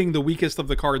also putting the weakest of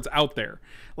the cards out there.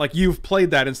 Like you've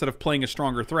played that instead of playing a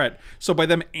stronger threat. So by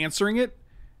them answering it,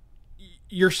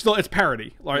 you're still it's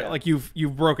parity. Like, Yeah. like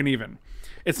you've broken even.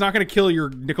 It's not going to kill your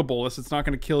Nicol Bolas. It's not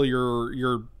going to kill your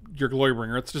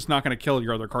Glorybringer. It's just not going to kill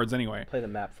your other cards anyway. Play the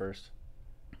map first.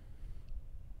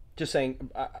 Just saying,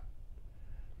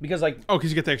 because like. Oh,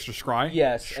 because you get the extra scry.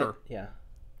 Yes. Sure. Yeah.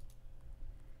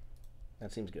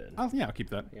 That seems good. I'll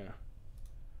keep that. Yeah.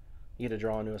 You get to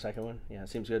draw into a second one. Yeah, it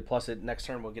seems good. Plus, next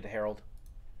turn we'll get to Herald.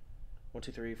 1,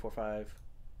 2, 3, 4, 5,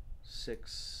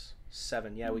 6,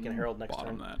 7. Yeah, we can Herald next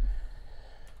Bottom turn.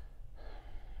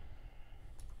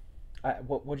 that.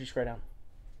 What'd you scry down?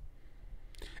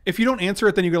 If you don't answer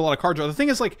it, then you get a lot of card draw. The thing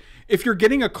is, like, if you're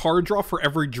getting a card draw for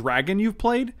every dragon you've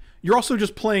played, you're also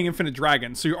just playing infinite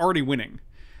dragons, so you're already winning.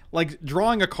 Like,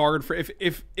 drawing a card for...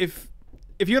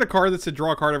 If you had a card that said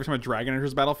draw a card every time a dragon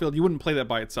enters the battlefield, you wouldn't play that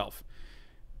by itself.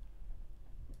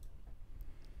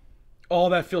 Oh,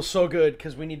 that feels so good,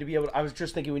 because we need to be able to... I was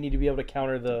just thinking we need to be able to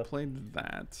counter the... Played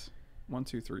that. 1,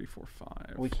 2, 3, 4,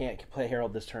 5. We can't play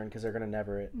Herald this turn, because they're going to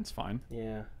never it. It's fine.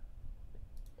 Yeah.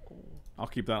 I'll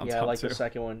keep that on Yeah, top, I like too. the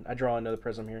second one. I draw another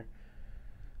Prism here.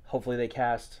 Hopefully they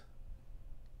cast...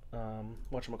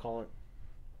 whatchamacallit?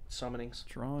 Summonings.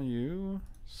 Draw you.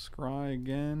 Scry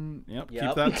again. Yep, Yep.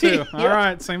 keep that, too. All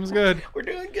right, same as good. We're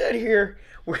doing good here.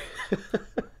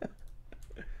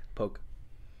 Poke.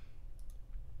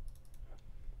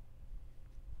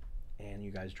 And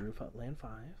you guys drew land 5.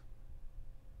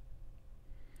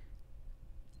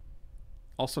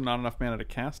 Also not enough mana to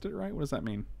cast it, right? What does that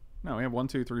mean? No, we have 1,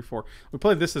 2, 3, 4. We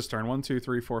played this turn. 1, 2,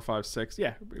 3, 4, 5, 6.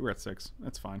 Yeah, we're at 6.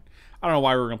 That's fine. I don't know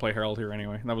why we were going to play Herald here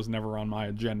anyway. That was never on my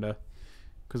agenda.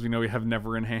 Because we know we have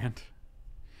never in hand.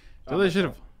 So they should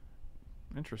have...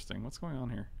 Interesting. What's going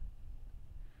on here?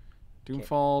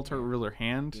 Doomfall, Turret Ruler,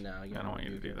 hand? No, you I don't want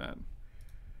you to do that.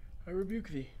 I rebuke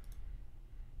thee.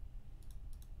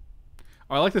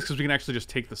 Oh, I like this because we can actually just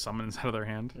take the summons out of their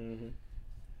hand. Mm-hmm.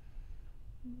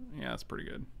 Yeah, that's pretty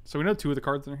good. So we know 2 of the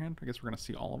cards in their hand. I guess we're going to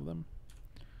see all of them.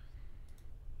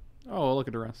 Oh, look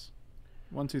at Duress.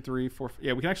 1, 2, 3, 4.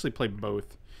 Yeah, we can actually play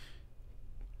both.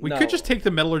 We could just take the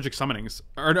Metallurgic Summonings.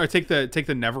 Or no, take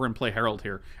the Never and play Herald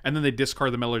here. And then they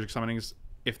discard the Metallurgic Summonings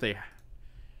if they...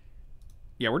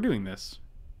 Yeah, we're doing this.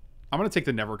 I'm going to take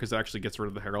the Never because it actually gets rid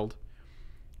of the Herald.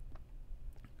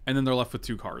 And then they're left with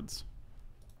 2 cards.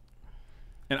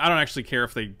 And I don't actually care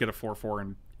if they get a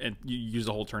 4/4 and you use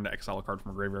the whole turn to exile a card from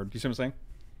a graveyard. Do you see what I'm saying?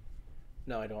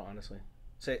 No, I don't, honestly.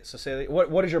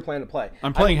 What is your plan to play?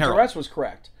 I'm playing Herald. Duress was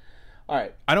correct. All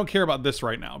right. I don't care about this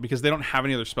right now because they don't have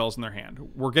any other spells in their hand.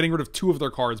 We're getting rid of 2 of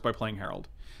their cards by playing Herald.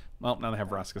 Well, now they have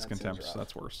Vraska's Contempt, so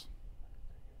that's worse.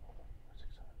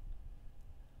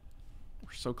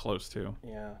 We're so close, too.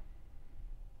 Yeah.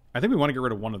 I think we want to get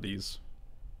rid of one of these.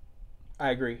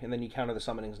 I agree. And then you counter the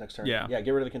summonings next turn. Yeah. Yeah,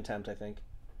 get rid of the Contempt, I think.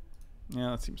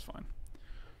 Yeah, that seems fine.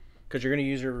 Because you're going to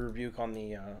use your rebuke on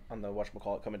the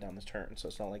whatchamacallit coming down this turn, so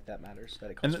it's not like that matters.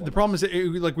 That it And the problem is,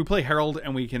 like, we play Herald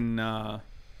and we can... yeah,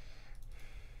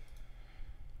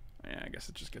 I guess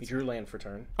it just gets... You drew land for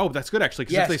turn. Oh, that's good, actually,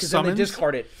 because Yes, if they because summon... then they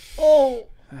discard it. Oh!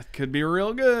 That could be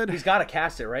real good. He's got to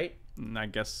cast it, right? I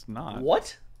guess not.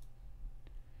 What?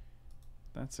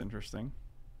 That's interesting.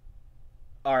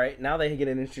 All right, now they get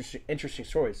an interesting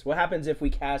choice. What happens if we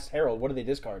cast Herald? What do they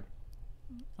discard?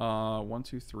 1,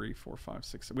 2, 3, 4, 5,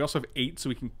 6. We also have 8, so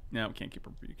we can... No, we can't keep a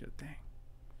rebuke. Dang.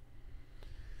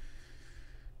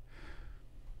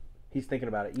 He's thinking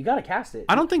about it. You got to cast it.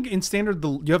 I don't think in standard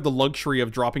you have the luxury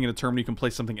of dropping in a turn when you can play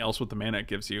something else with the mana it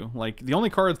gives you. Like, the only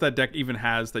cards that deck even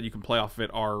has that you can play off of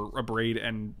it are Abrade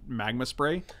and Magma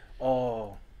Spray.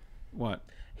 Oh. What?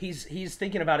 He's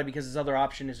thinking about it because his other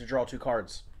option is to draw 2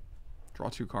 cards. Draw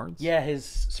 2 cards? Yeah, his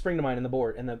Spring to Mind in the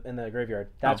board in the graveyard.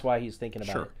 That's why he's thinking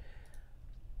about it.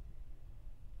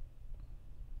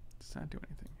 Does that do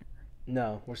anything here?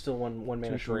 No, we're still one 2, mana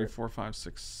 3, short. 4, 5,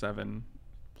 6, 7.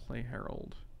 Play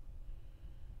Herald.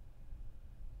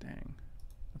 Dang,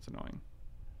 that's annoying.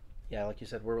 Yeah, like you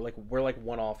said, we're like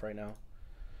one off right now.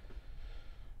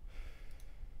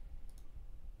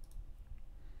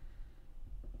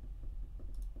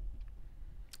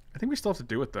 I think we still have to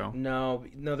do it though. No.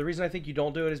 The reason I think you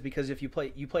don't do it is because if you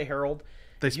play Herald,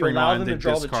 They you spring allow on, them they to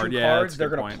draw discard. the 2 Yeah, cards. that's a They're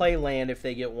good going to point. play land if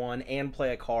they get 1 and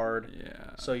play a card.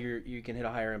 Yeah. So you can hit a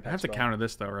higher impact. I have to spell. counter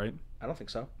this though, right? I don't think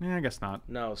so. Yeah, I guess not.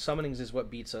 No, summonings is what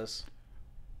beats us.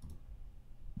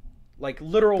 Like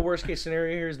literal worst case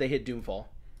scenario here is they hit Doomfall.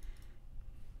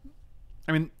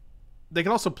 I mean, they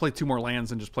could also play 2 more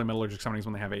lands and just play Metallurgic Summonings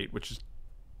when they have 8, which is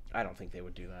I don't think they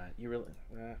would do that. You really?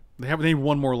 they need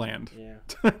 1 more land. Yeah.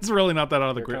 It's really not that out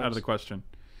of the Here it question.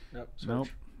 Nope. Search. Nope,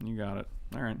 you got it.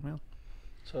 All right, well.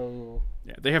 So.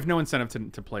 Yeah, they have no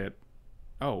incentive to play it.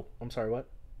 Oh. I'm sorry. What?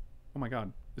 Oh my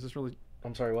God, is this really?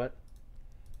 I'm sorry. What?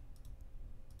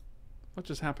 What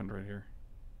just happened right here?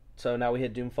 So now we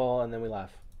hit Doomfall and then we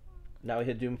laugh. Now we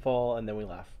hit Doomfall and then we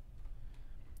laugh.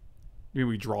 You mean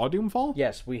we draw Doomfall?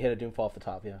 Yes, we hit a Doomfall off the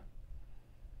top. Yeah.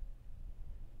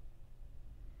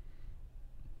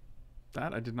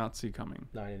 That I did not see coming.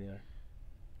 No, I didn't either.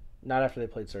 Not after they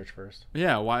played Search first.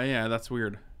 Yeah, why? Yeah, that's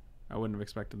weird. I wouldn't have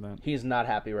expected that. He's not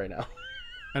happy right now.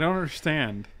 I don't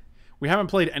understand. We haven't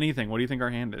played anything. What do you think our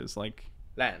hand is? Like,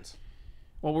 Lands.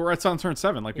 well, we're at on turn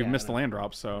 7. Like, we've Yeah, missed I the know. land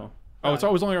drop, so... Oh, it's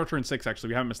always only our turn 6, actually.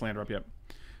 We haven't missed land drop yet.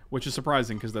 Which is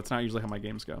surprising, because that's not usually how my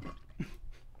games go.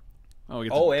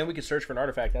 Oh, And we could search for an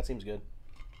artifact. That seems good.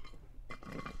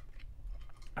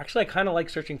 Actually, I kind of like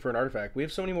searching for an artifact. We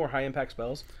have so many more high-impact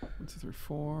spells. 1, 2, 3,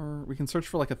 4... We can search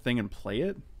for, like, a thing and play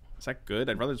it? Is that good?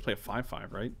 I'd rather just play a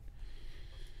 5/5, right?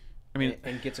 I mean...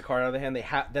 And gets a card out of the hand.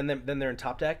 Then they're in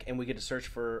top deck, and we get to search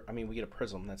for... I mean, we get a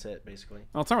Prism. That's it, basically.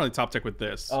 Well, it's not really top deck with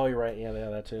this. Oh, you're right. Yeah, they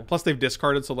have that too. Plus, they've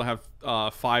discarded, so they'll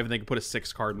have 5, and they can put a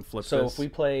 6 card and flip So this. if we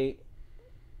play...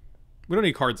 We don't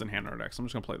need cards in hand in our deck, so I'm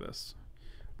just going to play this.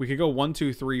 We could go 1,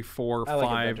 2, 3, 4, I like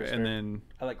 5, Inventors and Fair. then...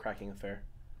 I like Cracking the Fair.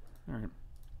 All right.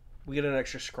 We get an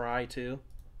extra Scry, too.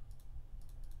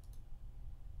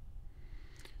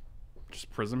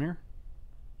 Just Prism here?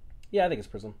 Yeah, I think it's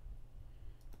Prism.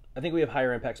 I think we have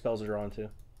higher impact spells to draw on, too.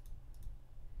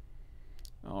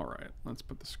 All right. Let's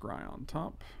put the Scry on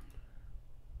top.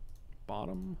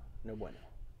 Bottom. No bueno.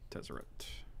 Tezzeret.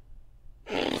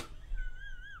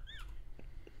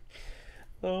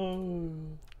 Oh.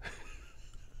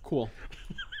 Cool.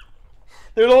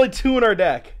 There's only 2 in our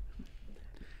deck.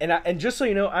 And just so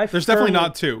you know, There's definitely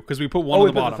not 2, because we put 1 Oh, on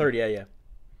we the put bottom. the third, yeah.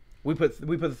 We put the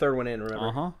 3rd one in, remember?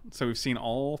 Uh-huh. So we've seen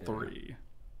all 3.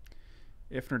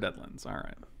 Ifnir Deadlands. All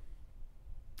right.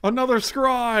 Another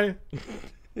Scry!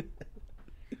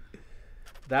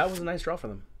 That was a nice draw for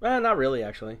them. Not really,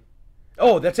 actually.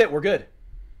 Oh, that's it. We're good.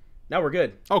 Now we're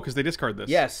good. Oh, because they discard this.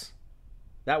 Yes.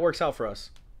 That works out for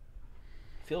us.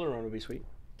 Fielder run would be sweet.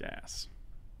 Gas.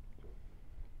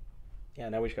 Yeah,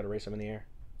 now we just got to race them in the air.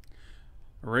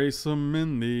 Race them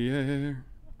in the air.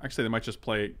 Actually, they might just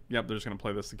play... Yep, they're just going to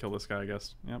play this to kill this guy, I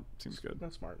guess. Yep, seems good.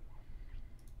 That's smart.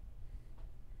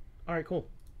 All right, cool.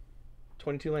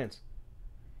 22 lands.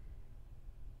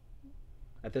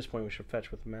 At this point, we should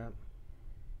fetch with the map.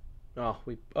 Oh,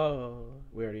 we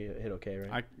already hit okay,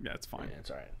 right? Yeah, it's fine. Yeah,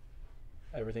 it's all right.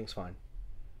 Everything's fine.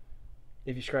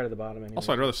 If you scry to the bottom, anyway.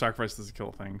 Also, I'd rather sacrifice this to kill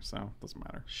a thing, so it doesn't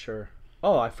matter. Sure.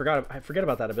 Oh, I forget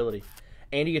about that ability.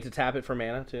 And you get to tap it for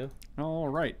mana too. All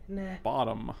right. Nah.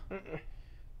 Bottom.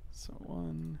 So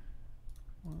 1,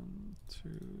 2,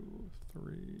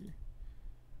 3,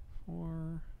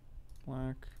 4,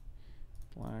 black,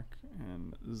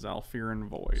 and Zhalfirin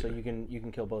Void. So you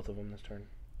can kill both of them this turn.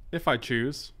 If I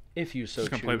choose. If you so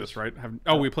Just gonna choose. play this, right?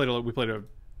 We played a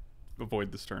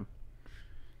Void this turn.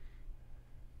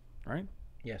 Right?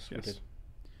 Yes, we did.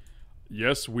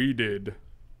 Yes, we did.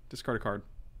 Discard a card.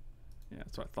 Yeah,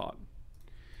 that's what I thought.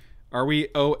 Are we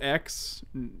OX?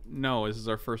 No, this is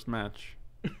our first match.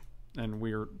 And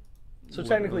we're... So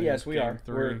technically, yes, we are.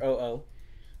 3. We're 0-0.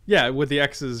 Yeah, with the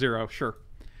X is 0, sure.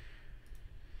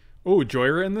 Oh,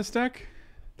 Jhoira in this deck?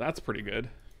 That's pretty good.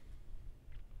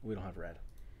 We don't have red.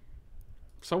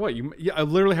 So what? I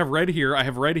literally have red here. I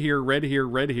have red here, red here,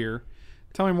 red here.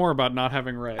 Tell me more about not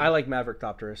having red. I like Maverick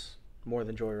Thopterist more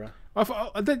than Jhoira.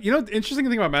 You know, the interesting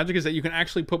thing about Magic is that you can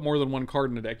actually put more than one card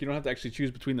in a deck. You don't have to actually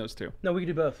choose between those two. No, we can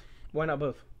do both. Why not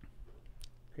both?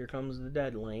 Here comes the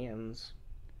Deadlands.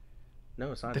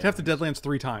 No, it's not. They'd have to Deadlands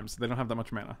 3 times. They don't have that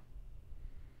much mana.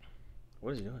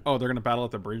 What is he doing? Oh, they're going to battle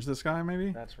at the bridge this guy,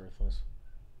 maybe? That's ruthless.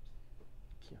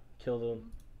 Kill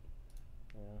them.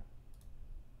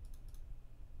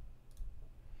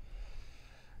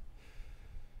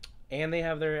 and they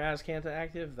have their Azcanta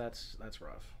active, that's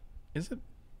rough. Is it?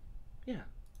 Yeah.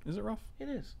 Is it rough? It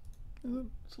is. Is it?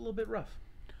 It's a little bit rough.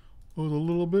 Oh, it's a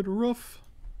little bit rough.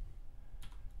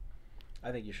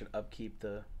 I think you should upkeep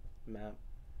the map.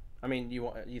 I mean,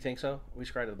 you think so? We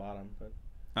scry to the bottom, but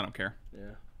I don't care.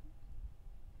 yeah.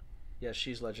 Yeah,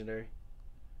 she's legendary.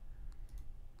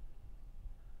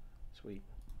 Sweet.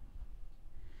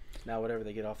 Now whatever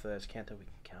they get off of Azcanta, we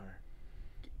can counter.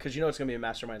 Because you know it's going to be a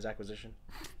Mastermind's Acquisition.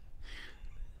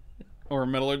 Or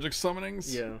Metallurgic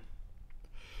Summonings. Yeah.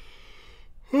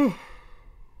 Can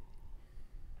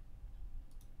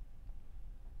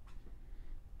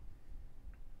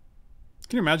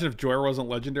you imagine if Jhoira wasn't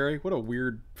legendary? What a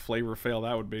weird flavor fail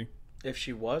that would be. If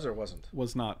she was or wasn't?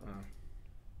 Was not.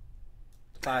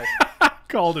 5.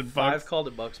 Called it bucks. 5 called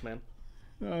it bucks, man.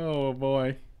 Oh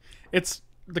boy. It's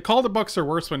the called it bucks are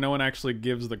worse when no one actually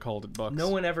gives the called it bucks. No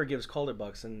one ever gives called it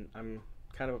bucks, and I'm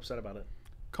kind of upset about it.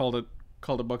 Called it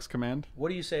bucks command. What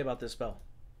do you say about this spell?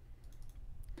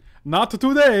 Not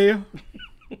today.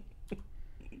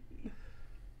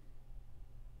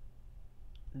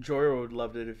 Jhoira would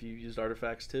loved it if you used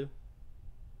artifacts too.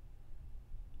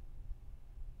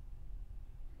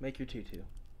 Make your 2/2.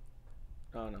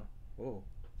 Oh no. Whoa.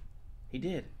 He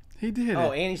did. He did.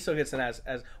 Oh, and he still gets an as.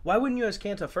 Why wouldn't you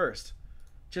Azcanta first?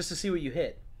 Just to see what you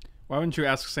hit. Why wouldn't you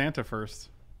ask Santa first?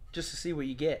 Just to see what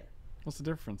you get. What's the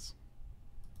difference?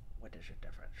 What is your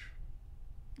difference?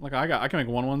 Look, I can make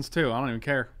 1/1s too. I don't even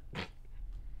care.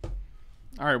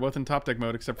 All right, both in top deck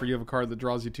mode, except for you have a card that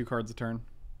draws you 2 cards a turn.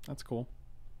 That's cool.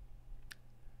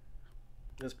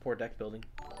 This poor deck building.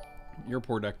 Your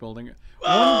poor deck building.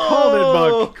 Oh! One called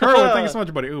it, Buck. Curly, thank you so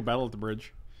much, buddy. Ooh, battle at the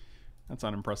bridge. That's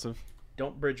unimpressive.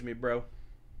 Don't bridge me, bro.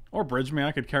 Or bridge me,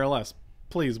 I could care less.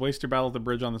 Please, waste your battle at the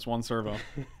bridge on this one servo.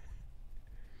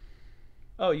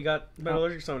 Oh, you got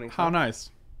Metallurgic Summoning. How nice.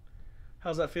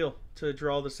 How's that feel to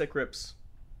draw the sick rips?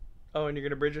 Oh, and you're going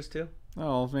to bridge us too?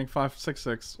 Oh, I'll make 5, 6,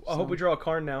 6. I hope we draw a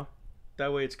Karn now.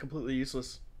 That way it's completely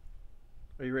useless.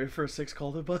 Are you ready for a 6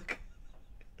 called it, Buck?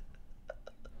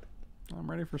 I'm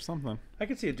ready for something. I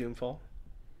could see a Doomfall.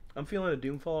 I'm feeling a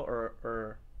Doomfall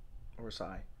or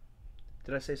Psy.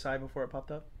 Did I say Psy before it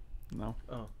popped up? No.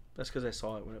 Oh, that's because I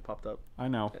saw it when it popped up. I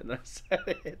know. And I said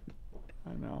it.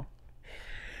 I know.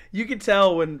 You can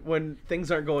tell when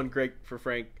things aren't going great for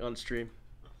Frank on stream.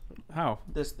 How?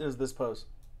 This is this pose.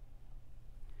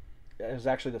 It was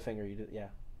actually the finger you did. Yeah.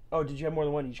 Oh, did you have more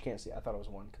than one? You just can't see. I thought it was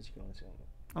one because you can only see one.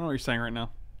 I don't know what you're saying right now.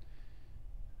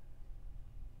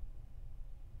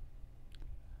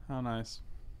 How nice.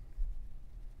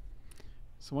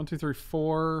 So 1, 2, 3,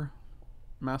 4.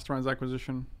 Mastermind's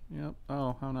Acquisition. Yep.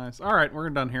 Oh, how nice. All right, we're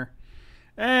done here.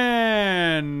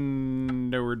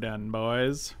 And we're done,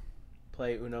 boys.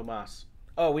 Play Uno Mas.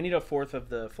 Oh, we need a 4th of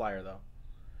the flyer, though.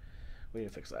 We need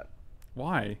to fix that.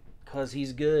 Why? Because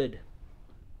he's good.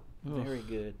 Ugh. Very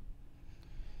good.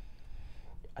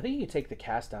 I think you can take the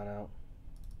cast down out.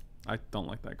 I don't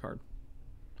like that card.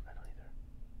 I don't either.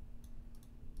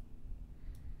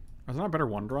 Are there not better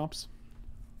 1-drops?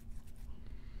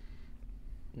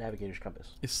 Navigator's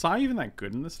Compass. Is Sai even that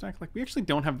good in this deck? Like, we actually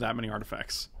don't have that many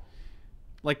artifacts.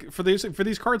 Like, for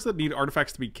these cards that need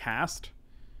artifacts to be cast.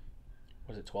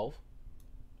 Was it 12?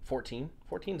 14?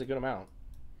 14's a good amount.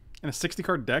 In a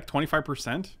 60-card deck,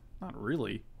 25%? Not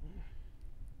really.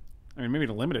 I mean, maybe in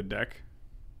a limited deck.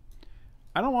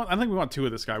 I think we want 2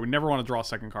 of this guy. We never want to draw a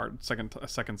second card, a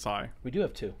second Sai. We do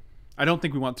have 2. I don't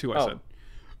think we want 2, I said.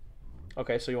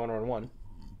 Okay, so you want to run 1.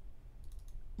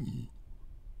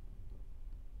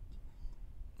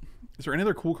 Is there any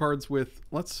other cool cards with...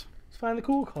 Let's find the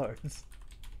cool cards.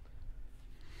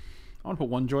 I want to put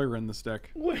 1 Jhoira in this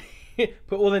deck. Then get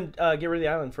rid of the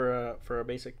island for a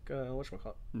basic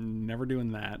whatchamacallit. Never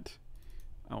doing that.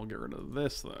 I'll get rid of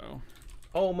this, though.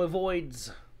 Oh, my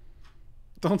voids.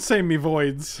 Don't say me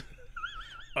voids.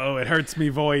 Oh, it hurts me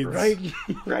voids.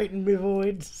 Right in me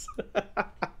voids.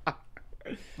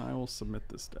 I will submit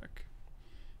this deck.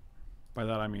 By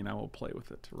that I mean I will play with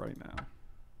it right now.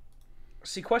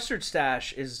 Sequestered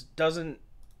Stash isn't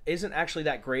actually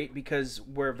that great because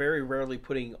we're very rarely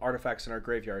putting artifacts in our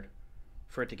graveyard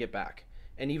for it to get back.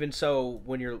 And even so,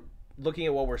 when you're looking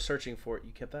at what we're searching for,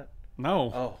 you kept that?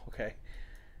 No. Oh, okay.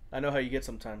 I know how you get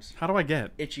sometimes. How do I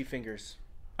get? Itchy fingers.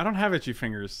 I don't have itchy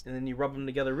fingers. And then you rub them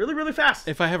together really, really fast.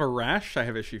 If I have a rash, I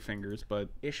have itchy fingers, but...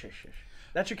 Ish.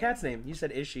 That's your cat's name. You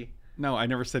said Ishy. No, I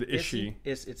never said Ishy.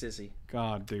 It's Izzy.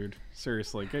 God, dude.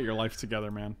 Seriously, get your life together,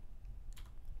 man.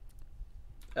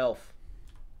 Elf.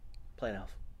 Play an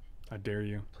elf. I dare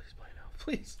you. Please play an elf.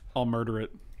 Please. I'll murder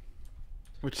it.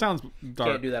 Which sounds dark.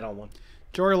 Can't do that on 1.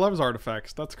 Jhoira loves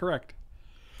artifacts. That's correct.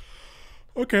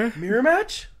 Okay. Mirror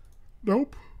match?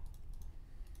 Nope.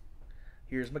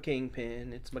 Here's my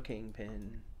Kingpin. It's my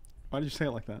Kingpin. Why did you say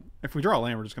it like that? If we draw a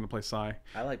land, we're just going to play Psy.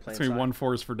 I like playing It's going to be Psy.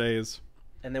 1/4s for days.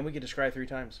 And then we get to scry 3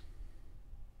 times.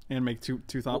 And make two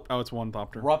Thop. Oh, it's 1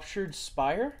 Thopter. Ruptured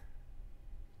Spire?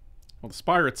 Well, the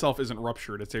Spire itself isn't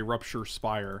ruptured. It's a Rupture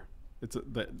Spire. It's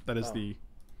that is the...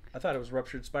 I thought it was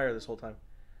Ruptured Spire this whole time.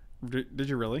 Did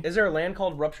you really? Is there a land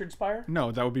called Ruptured Spire?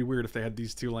 No, that would be weird if they had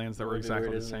these 2 lands that were Would be exactly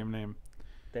weird, the isn't same name.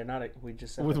 They're not. We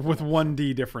just said With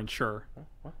 1D difference, sure. Oh,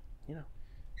 well, you know,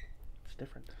 it's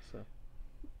different. So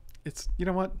It's, you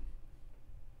know what?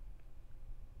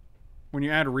 When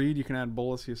you add Reed, you can add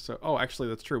Bolus. So, oh, actually,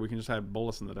 that's true. We can just add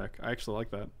Bolus in the deck. I actually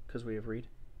like that. because we have Reed.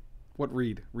 What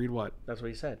Reed? Reed what? That's what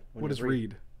he said. When What you is have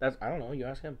Reed? That's I don't know. You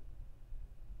ask him.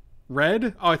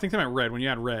 Red? Oh, I think they meant red. When you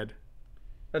add red.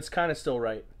 That's kind of still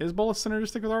right. Is Bolus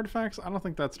synergistic with artifacts? I don't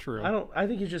think that's true. I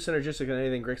think he's just synergistic with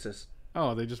anything Grixis.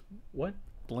 Oh, they just What?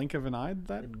 blink of an eye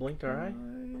that? They blinked our eye.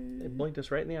 They blinked us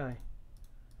right in the eye.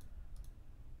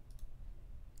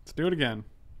 Let's do it again.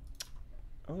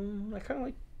 I kind of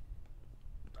like.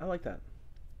 I like that.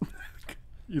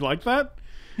 You like that?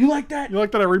 You like that? You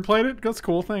like that I replayed it? That's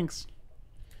cool, thanks.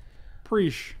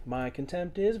 Preach. My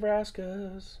Contempt is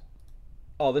Vraska's.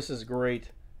 Oh, this is great.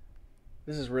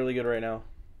 This is really good right now.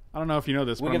 I don't know if you know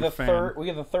this, We but get I'm the a fan. third. We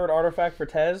get the 3rd artifact for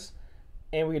Tez,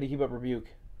 and we get to keep up Rebuke.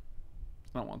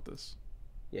 I don't want this.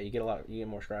 Yeah, you get a lot. You get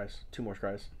more scries. 2 more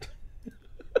scries.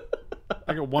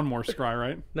 I got 1 more scry,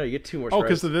 right? No, you get 2 more scries. Oh,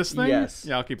 because of this thing? Yes.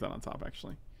 Yeah, I'll keep that on top,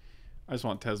 actually. I just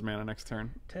want Tez mana next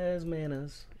turn. Tez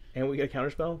manas. And we get a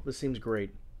counterspell? This seems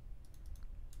great.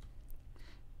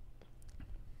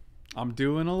 I'm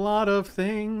doing a lot of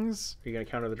things. Are you going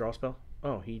to counter the draw spell?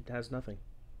 Oh, he has nothing.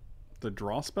 The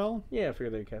draw spell? Yeah, I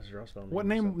figured they cast a draw spell. What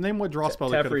name what draw spell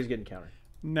they Teferi's could getting countered.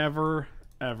 never,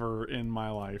 ever in my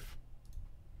life.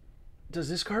 Does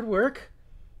this card work?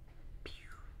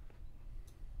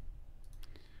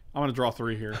 I'm going to draw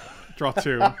 3 here. Draw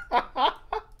 2.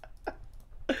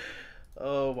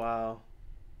 Oh, wow.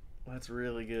 That's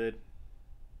really good.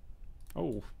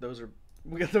 Oh, Those are...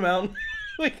 We got the mountain.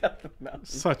 We got the mountain.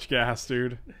 such gas,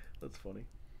 dude. That's funny.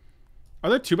 Are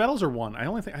there 2 battles or 1?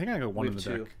 I think I got 1 We in the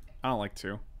have 2. deck. I don't like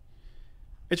 2.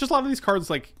 It's just a lot of these cards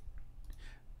like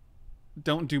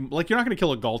don't do like you're not going to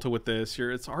kill a Galta with this.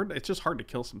 It's hard. It's just hard to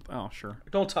kill something. Oh, sure.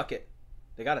 Don't tuck it.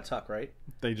 They got to tuck, right?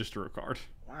 They just drew a card.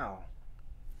 Wow.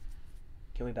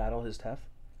 Can we battle his Tef?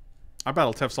 I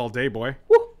battle Tefs all day, boy.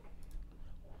 Woo! Woo!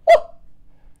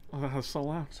 Oh, that was so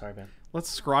loud. Sorry, man.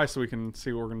 Let's scry so we can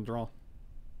see what we're going to draw.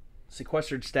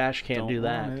 Sequestered Stash can't Don't do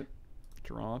that. want it.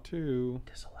 Draw 2.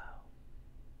 Disallow.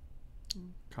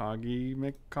 Coggy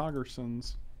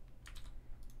McCoggersons.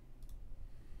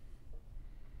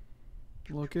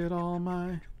 Look at all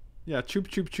my... Yeah, choop,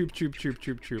 choop, choop, choop, choop,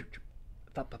 choop, choop.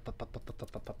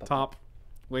 Top.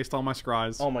 Waste all my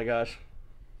scries. Oh my gosh.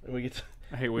 And we get to,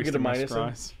 I hate we get to wasting my minus them.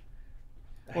 scries.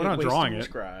 I We're hate not wasting drawing my it.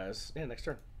 Scries. Yeah, next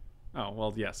turn. Oh,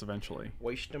 well, yes, eventually.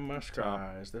 Wasting my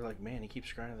scries. They're like, man, he keeps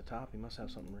scrying at the top. He must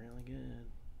have something really good.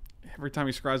 Every time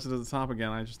he scries it at the top again,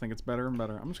 I just think it's better and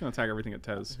better. I'm just going to tag everything at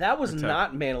Tez. That was Or Tev.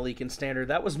 not Mana Leak in Standard.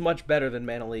 That was much better than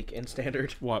Mana Leak in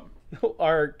Standard. What?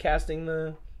 Our casting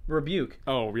the Rebuke.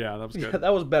 Oh, yeah, that was good. Yeah,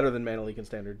 that was better than Mana Leak in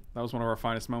Standard. That was one of our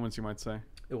finest moments, you might say.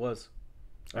 It was.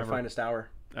 Our Ever. finest hour.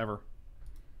 Ever.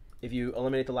 If you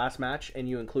eliminate the last match and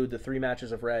you include the 3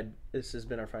 matches of red, this has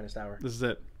been our finest hour. This is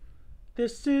it.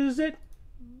 This is it.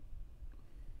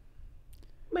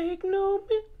 Make no...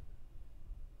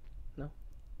 No?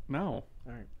 No. All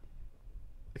right.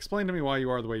 Explain to me why you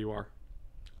are the way you are.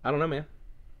 I don't know, man.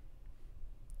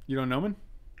 You don't know, man?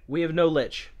 We have no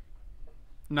Lich.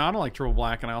 No, I don't like triple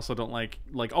black, and I also don't like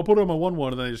I'll put him a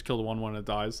 1/1 and then they just kill the 1/1 and it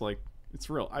dies. Like, it's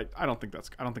real. I don't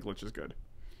think Lich is good.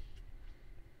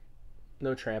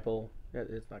 No trample. Yeah,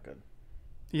 it's not good.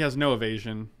 He has no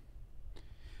evasion.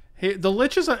 Hey, the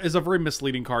Lich is a very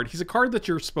misleading card. He's a card that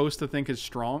you're supposed to think is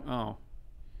strong. Oh.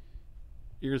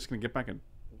 You're just gonna get back in.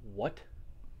 What?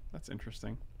 That's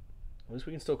interesting. At least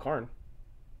we can still Karn.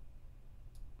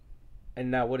 And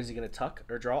now what is he going to tuck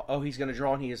or draw? Oh, he's going to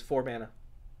draw and he has 4 mana.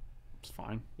 It's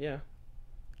fine. Yeah.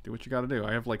 Do what you gotta do.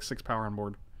 I have like 6 power on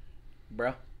board.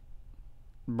 Bruh.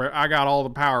 I got all the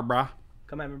power, bruh.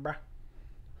 Come at me, bruh.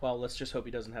 Well, let's just hope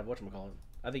he doesn't have whatchamacallit.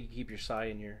 I think you keep your Psy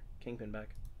and your Kingpin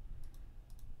back.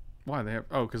 Why they have?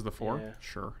 Oh, because the 4. Yeah.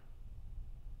 Sure.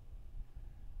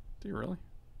 Do you really?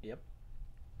 Yep.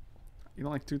 You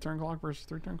don't like 2-turn clock versus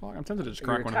 3-turn clock? I'm tempted to just You're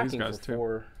crack one of these attacking guys for too.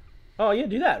 4. Oh, yeah,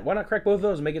 do that. Why not crack both of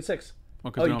those and make it 6?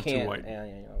 Well, because Oh, we you don't have can't. 2 white. Yeah,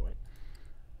 wait.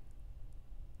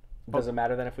 Does it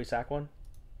matter then if we sack one?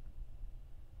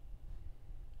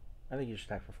 I think you should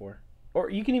attack for 4. Or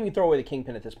you can even throw away the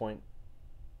Kingpin at this point.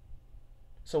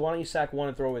 So why don't you sack 1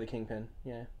 and throw away the Kingpin?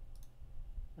 Yeah.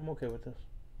 I'm okay with this.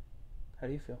 How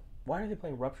do you feel? Why are they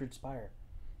playing Ruptured Spire?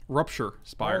 Rupture Why are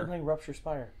Spire. they playing Rupture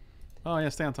Spire? Oh, yeah,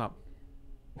 stay on top.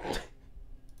 I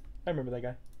remember that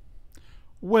guy.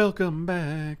 Welcome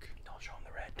back. Don't show him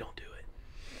the red. Don't do it.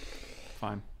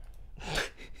 Fine.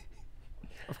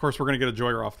 Of course, we're going to get a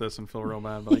Jhoira off this and feel real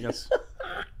bad, but I guess...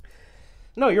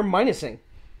 No, you're minusing.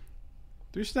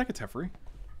 Do we stack a Teferi?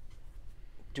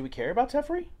 Do we care about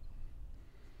Teferi?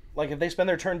 Like, if they spend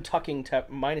their turn tucking,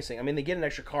 minusing. I mean, they get an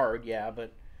extra card, yeah,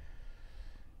 but...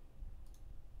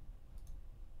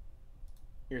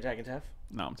 You're attacking Tef?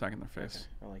 No, I'm attacking their face.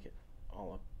 Okay, I like it.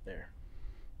 All up there.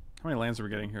 How many lands are we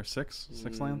getting here? 6?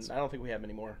 6 lands? I don't think we have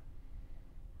any more.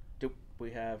 Do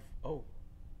we have... Oh.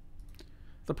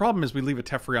 The problem is we leave a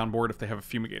Teferi on board if they have a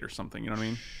Fumigate or something, you know what I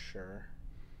mean? Sure.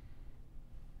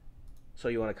 So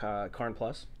you want a Karn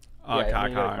Plus?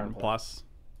 Karn Plus.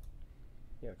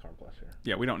 Yeah, Karn Plus here.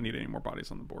 Yeah, we don't need any more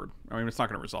bodies on the board. I mean, it's not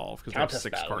going to resolve because we have 6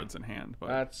 battle. cards in hand. But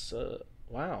That's,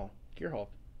 wow. Gearhulk.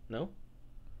 No?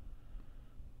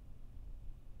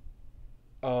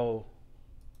 Oh.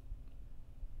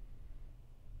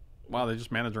 Wow, they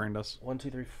just mana drained us. 1, 2,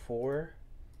 3, 4.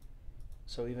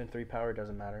 So even 3 power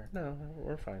doesn't matter. No,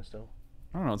 we're fine still.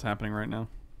 I don't know what's happening right now.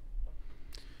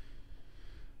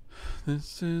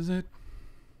 This is it.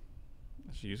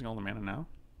 Is she using all the mana now?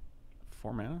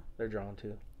 4 mana? They're drawn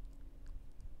too.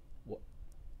 What?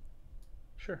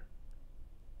 Sure.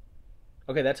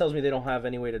 Okay, that tells me they don't have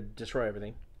any way to destroy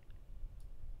everything.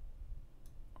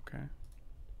 Okay.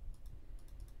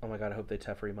 Oh my god, I hope they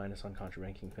Teferi minus on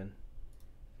Contraband Kingpin.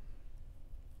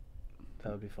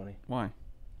 That would be funny. Why?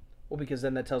 Well, because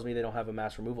then that tells me they don't have a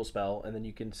mass removal spell, and then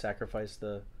you can sacrifice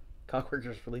the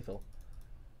Cogworkers for lethal.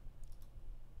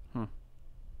 Huh.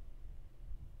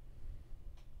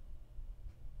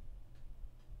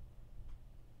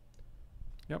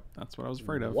 Yep, that's what I was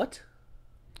afraid of. What?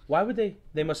 Why would they?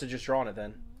 They must have just drawn it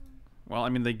then. Well, I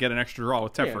mean, they get an extra draw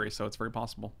with Teferi, so it's very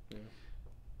possible. Yeah.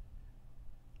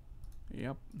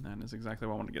 Yep, that is exactly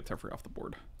why I want to get Teferi off the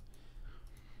board.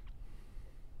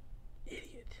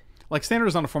 Idiot. Like, Standard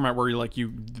is on a format where you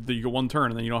get 1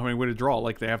 turn and then you don't have any way to draw.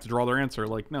 Like, they have to draw their answer.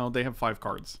 Like, no, they have 5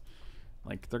 cards.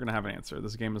 Like, they're going to have an answer.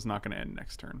 This game is not going to end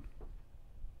next turn.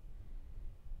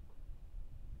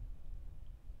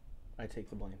 I take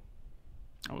the blame.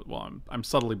 Oh, well, I'm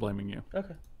subtly blaming you.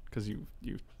 Okay. Because you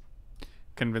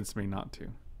convinced me not to.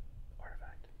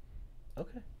 Artifact.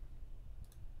 Okay.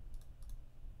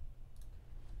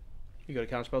 You got a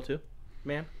counterspell too,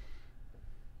 man?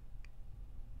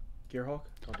 Gearhulk?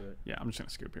 Don't do it. Yeah, I'm just going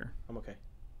to scoop here. I'm okay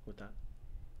with that.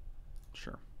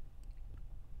 Sure.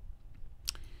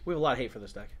 We have a lot of hate for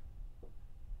this deck.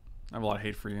 I have a lot of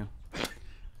hate for you.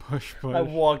 Push. I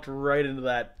walked right into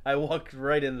that. Battle.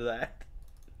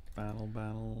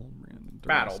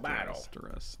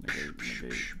 Duress. Negate.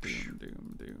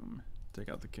 Doom. Take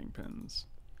out the Kingpins.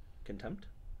 Contempt?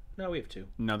 No, we have 2.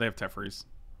 No, they have Teferis.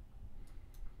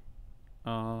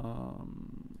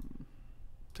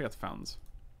 Take out the Fountains.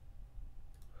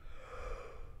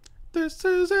 This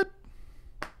is it.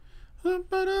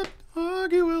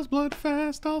 Arguel's blood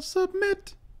fast. I'll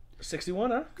submit.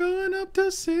 61, huh? Going up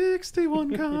to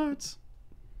 61 cards.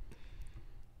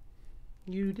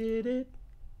 You did it.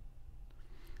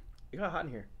 It got hot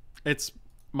in here.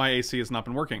 My AC has not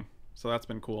been working, so that's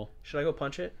been cool. Should I go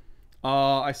punch it?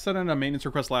 I sent in a maintenance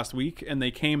request last week, and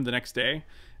they came the next day,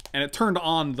 and it turned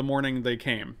on the morning they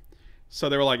came. So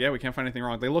they were like, yeah, we can't find anything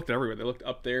wrong. They looked everywhere. They looked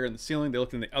up there in the ceiling. They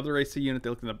looked in the other AC unit. They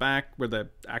looked in the back where the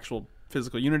actual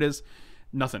physical unit is.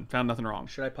 Nothing. Found nothing wrong.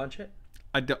 Should I punch it?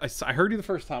 I heard you the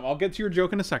first time. I'll get to your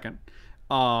joke in a second.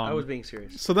 I was being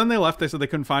serious. So then they left. They said they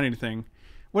couldn't find anything.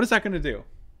 What is that going to do?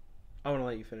 I want to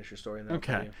let you finish your story. And then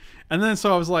okay. I'll tell you. And then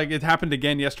so I was like, it happened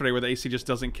again yesterday where the AC just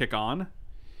doesn't kick on.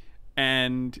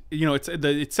 And, you know, it's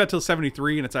set to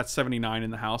 73 and it's at 79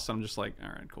 in the house. So I'm just like, all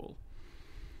right, cool.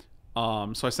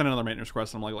 So I sent another maintenance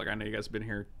request. And I'm like, I know you guys have been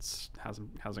here. It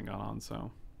hasn't gone on.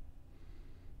 So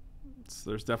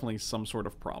there's definitely some sort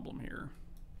of problem here.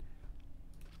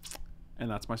 And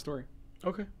that's my story.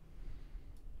 Okay.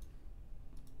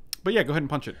 But yeah, go ahead and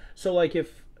punch it. So like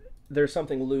if there's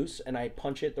something loose and I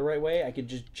punch it the right way, I could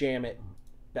just jam it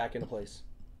back into place.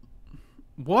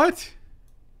 What?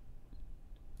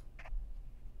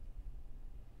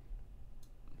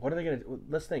 What are they gonna?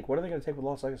 Let's think. What are they gonna take with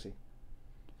Lost Legacy?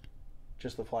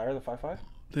 Just the flyer, the 5/5?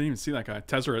 Didn't even see that guy.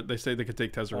 Tezzeret. They say they could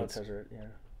take Tezzeret. Oh, Tezzeret, yeah.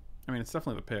 I mean, it's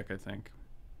definitely the pick, I think.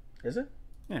 Is it?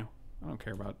 Yeah. I don't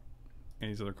care about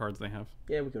any of these other cards they have.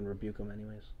 Yeah, we can rebuke them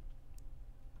anyways.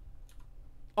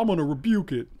 I'm gonna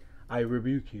rebuke it. I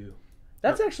rebuke you.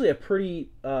 That's actually a pretty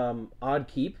odd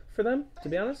keep for them, to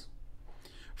be honest.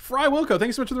 Fry Wilco,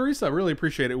 thanks so much for the reset. Really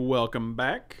appreciate it. Welcome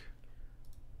back.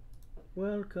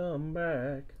 Welcome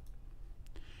back.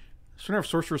 Should I have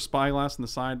Sorcerer's Spyglass on the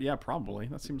side? Yeah, probably.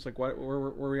 That seems like where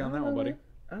are we on that one, buddy?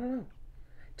 I don't know.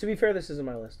 To be fair, this isn't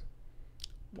my list.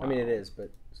 Wow. I mean, it is,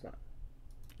 but it's not.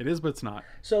 It is, but it's not.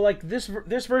 So, like, this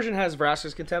version has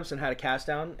Vraska's Contempts and had a cast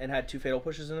down and had 2 Fatal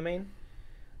Pushes in the main.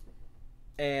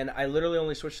 And I literally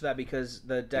only switched to that because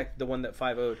the deck, the one that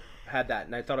 5-0'd, had that.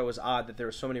 And I thought it was odd that there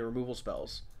were so many removal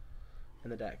spells in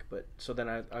the deck. But so then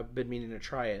I've been meaning to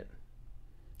try it.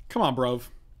 Come on, bro.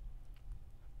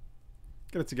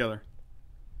 Get it together.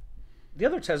 The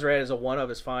other Tezzeret is a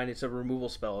 1-of is fine. It's a removal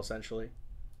spell, essentially.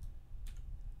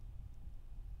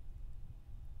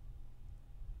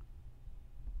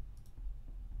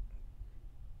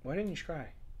 Why didn't you scry?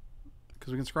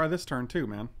 Because we can scry this turn too,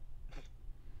 man.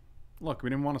 Look, we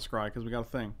didn't want to scry because we got a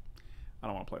thing. I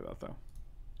don't want to play that, though.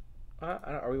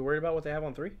 Are we worried about what they have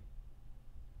on 3?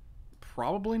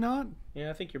 Probably not.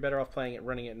 Yeah, I think you're better off playing it,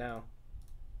 running it now.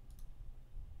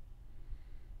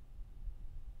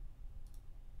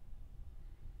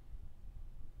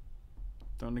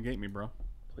 Don't negate me, bro.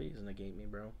 Please negate me,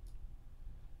 bro.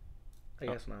 I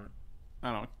guess not.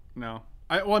 I don't know.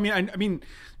 I mean,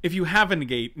 if you have a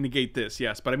negate this,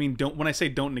 yes. But I mean, when I say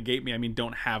don't negate me, I mean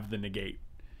don't have the negate.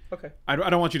 Okay. I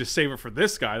don't want you to save it for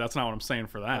this guy. That's not what I'm saying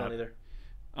for that. I don't either.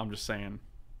 I'm just saying.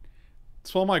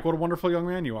 Swole Mike, what a wonderful young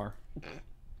man you are.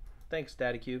 Thanks,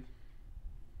 Daddy Cube.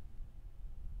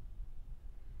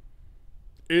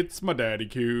 It's my Daddy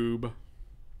Cube.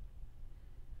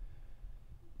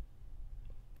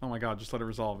 Oh my God! Just let it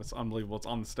resolve. It's unbelievable. It's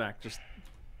on the stack. Just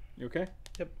you okay?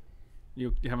 Yep.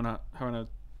 You having a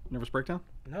nervous breakdown?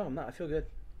 No, I'm not. I feel good.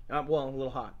 Well, a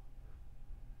little hot.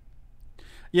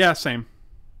 Yeah, same.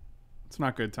 It's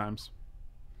not good times.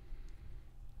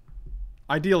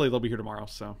 Ideally, they'll be here tomorrow.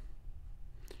 So,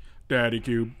 Daddy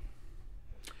Cube.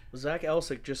 Zach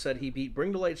Elsick just said he beat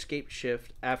Bring to Light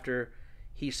Scapeshift after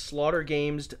he slaughter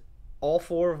gamesed all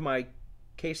 4 of my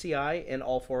KCI and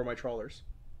all 4 of my trawlers.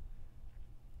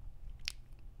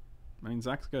 I mean,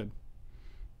 Zach's good.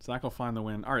 Zach will find the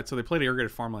win. All right, so they played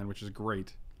Irrigated Farmland, which is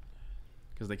great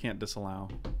because they can't disallow.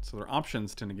 So their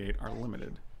options to negate are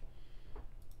limited.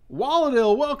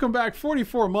 Walladil, welcome back.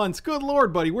 44 months. Good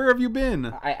Lord, buddy. Where have you been?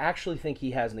 I actually think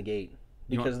he has negate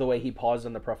because of the way he paused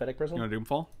on the Prophetic Prism. You want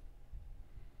Doomfall?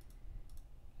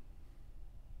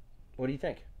 What do you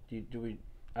think? Do we...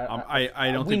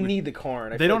 I don't we think need the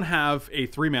Karn. They don't have a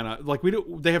 3-mana. Like, we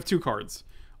do. They have 2 cards.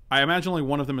 I imagine only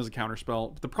one of them is a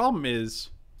counterspell. The problem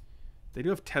is they do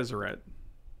have Tezzeret.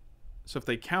 So if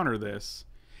they counter this...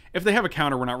 If they have a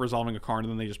counter, we're not resolving a Karn, and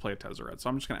then they just play a Tezzeret. So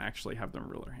I'm just going to actually have them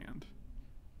rule their hand.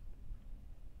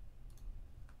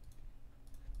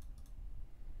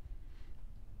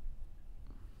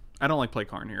 I don't like play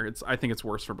Karn here. I think it's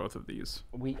worse for both of these.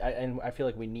 And I feel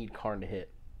like we need Karn to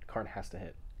hit. Karn has to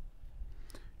hit.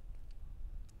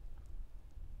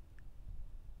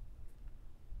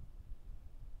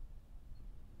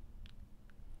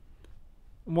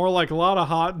 More like a lot of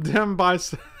hot dem by.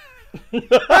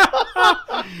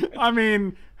 I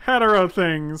mean, hetero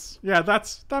things. Yeah,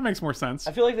 that makes more sense.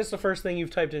 I feel like that's the first thing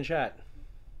you've typed in chat.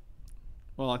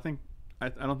 Well, I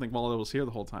don't think Waldo was here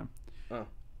the whole time. Oh.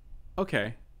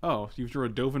 Okay. Oh, you drew a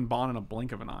Dovin Bond in a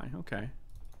blink of an eye. Okay.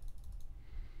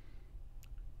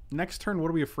 Next turn, what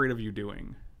are we afraid of you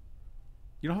doing?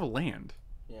 You don't have a land.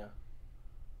 Yeah.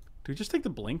 Do we just take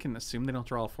the blink and assume they don't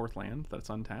draw a 4th land that's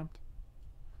untapped?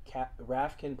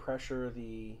 Raph can pressure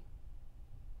the...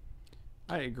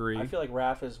 I agree. I feel like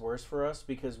Raph is worse for us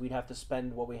because we'd have to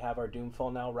spend what we have our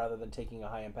Doomfall now rather than taking a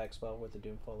high impact spell with the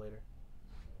Doomfall later.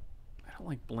 I don't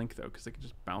like blink though because they can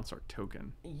just bounce our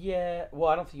token. Yeah, well,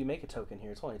 I don't think you make a token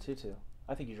here. It's only a 2/2.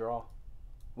 I think you draw.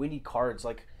 We need cards.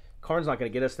 Like, Karn's not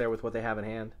going to get us there with what they have in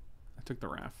hand. I took the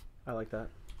Raph. I like that.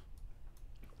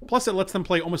 Plus, it lets them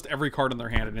play almost every card in their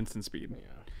hand at instant speed. Yeah.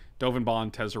 Dovin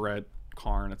Bond, Tezzeret,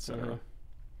 Karn, etc. Mm-hmm.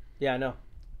 Yeah, I know.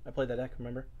 I played that deck,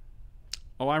 remember?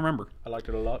 Oh, I remember. I liked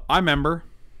it a lot. I remember.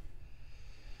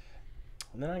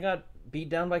 And then I got beat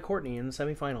down by Courtney in the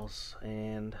semifinals,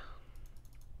 and...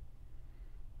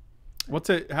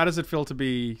 How does it feel to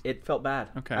be... It felt bad.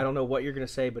 Okay. I don't know what you're going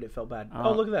to say, but it felt bad.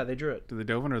 Oh, look at that. They drew it. Did they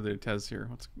Dovin or the Tez here?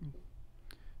 What's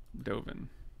Dovin?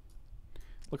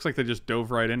 Looks like they just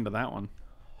dove right into that one.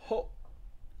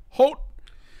 Halt!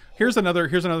 Here's another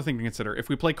thing to consider. If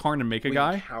we play Karn and make a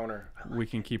guy, counter. We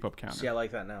can keep up counter. See, I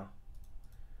like that now.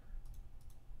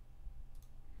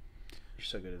 You're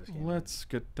so good at this game. Let's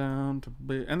get down to...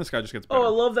 And this guy just gets better. Oh, I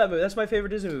love that movie. That's my favorite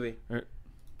Disney movie.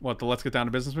 What, the Let's Get Down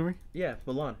to Business movie? Yeah,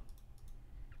 Mulan.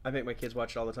 I make my kids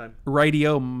watch it all the time.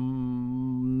 Radio,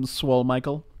 Swole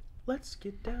Michael. Let's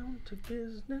get down to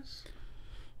business.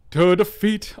 To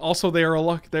defeat. Also, they are a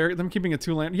luck. Them keeping a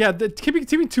 2-land. Yeah, keeping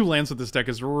 2 lands with this deck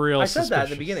is real. I said that at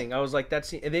the beginning. I was like,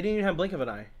 "That's." They didn't even have blink of an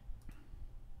eye.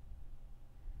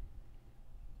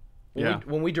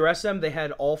 When we duress them, they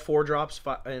had all 4 drops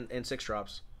and 6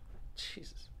 drops.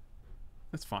 Jesus.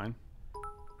 That's fine.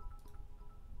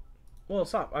 Well,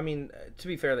 it's not. I mean, to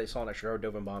be fair, they saw an extra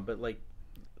Dovin Bond, but like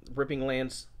ripping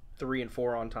lands 3 and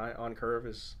 4 on curve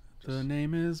is. The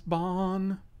name is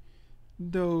Bon.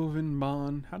 Dovin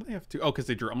Bon. How do they have 2? Oh, because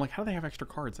they drew. I'm like, how do they have extra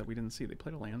cards that we didn't see? They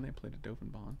played a land. They played a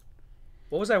Dovin Bon.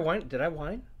 What was I whining? Did I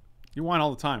whine? You whine all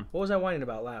the time. What was I whining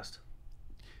about last?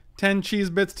 10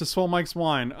 cheese bits to Swole Mike's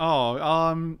wine. Oh,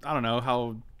 I don't know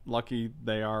how lucky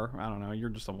they are. I don't know. You're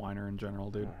just a whiner in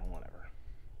general, dude. Whatever.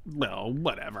 Well,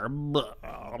 whatever.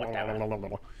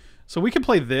 So we could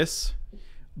play this.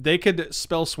 They could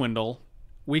spell swindle.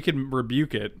 We could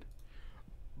rebuke it.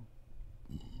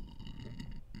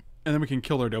 And then we can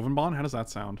kill their Dovin Bond. How does that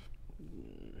sound?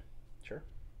 Sure.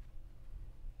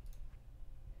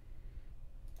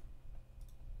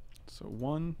 So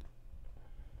 1,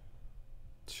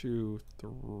 2,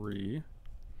 3.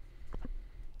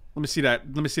 Let me see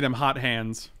that. Let me see them hot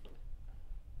hands.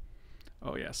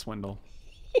 Oh yeah, swindle.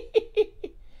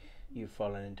 You've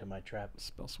fallen into my trap.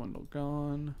 Spell swindle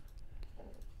gone.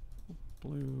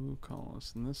 Blue,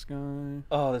 colorless, and this guy.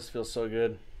 Oh, this feels so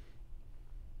good.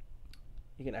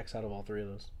 You can X out of all 3 of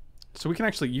those. So we can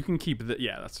actually, you can keep the,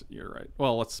 yeah, you're right.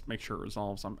 Well, let's make sure it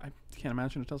resolves. I can't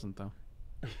imagine it doesn't, though.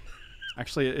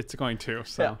 Actually, it's going to,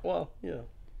 so. Yeah, well, yeah.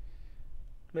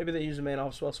 Maybe they use a mana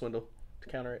off Swell Swindle to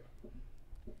counter it.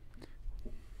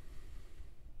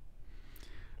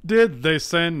 Did they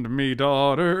send me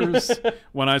daughters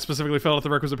when I specifically filled out the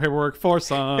requisite paperwork for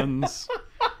sons?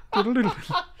 That's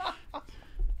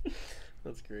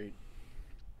great.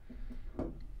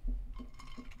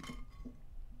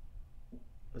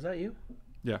 Was that you?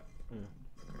 Yeah.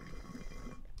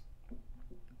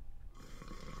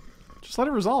 Just let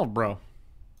it resolve, bro.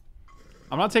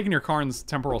 I'm not taking your Karn's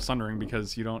Temporal Sundering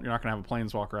because you're not gonna have a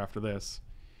Planeswalker after this.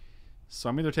 So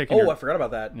I'm either taking. Oh, I forgot about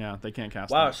that. Yeah, they can't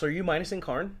cast. Wow. That. So are you minusing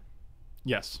Karn?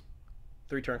 Yes.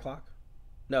 3 turn clock?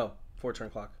 No, 4 turn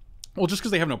clock. Well, just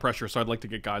because they have no pressure, so I'd like to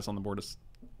get guys on the board. Yes.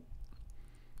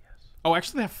 Oh,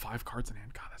 actually, they have 5 cards in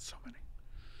hand. God, that's so many.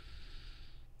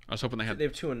 I was hoping they had. They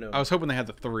have 2 and no. I was hoping they had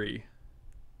the 3.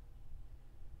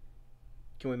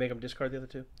 Can we make them discard the other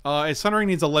 2? A Sundering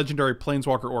needs a legendary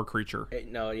Planeswalker or creature.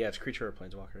 No, yeah, it's creature or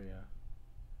Planeswalker. Yeah.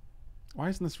 Why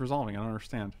isn't this resolving? I don't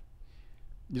understand.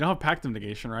 You don't have Pact of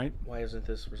Negation, right? Why isn't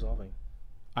this resolving?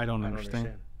 I don't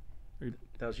understand.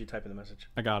 That was you typing the message.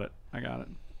 I got it.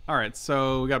 All right,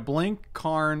 so we got Blink,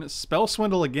 Karn, Spell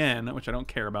Swindle again, which I don't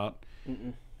care about.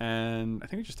 And I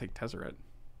think we just take Tezzeret.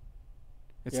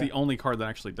 It's the only card that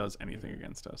actually does anything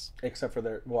against us. Except for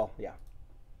their... Well, yeah.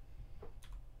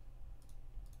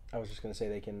 I was just going to say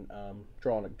they can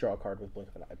draw a card with Blink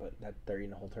of an Eye, but they're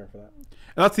eating a whole turn for that.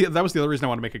 And that was the other reason I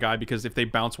want to make a guy, because if they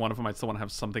bounce one of them, I'd still want to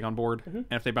have something on board. And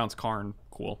if they bounce Karn,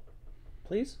 cool.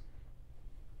 Please?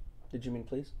 Did you mean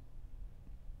please?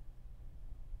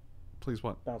 Please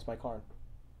what? Bounce my Karn.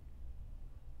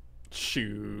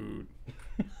 Shoot.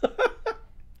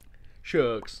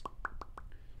 Shucks.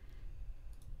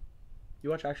 You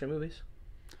watch action movies?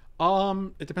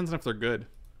 It depends on if they're good.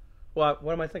 Well,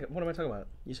 what am I talking about?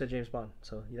 You said James Bond,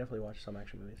 so you definitely watch some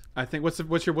action movies. I think what's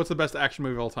the best action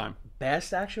movie of all time?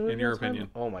 Best action movie in your opinion?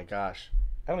 Oh my gosh,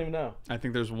 I don't even know. I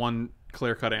think there's one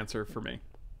clear-cut answer for me.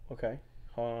 Okay.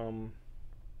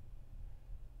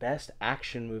 Best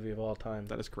action movie of all time.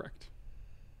 That is correct.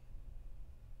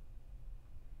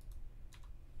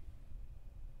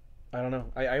 I don't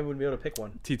know. I wouldn't be able to pick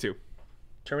one. T2.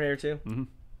 Terminator 2? Mm-hmm.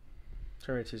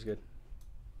 Terminator 2 is good.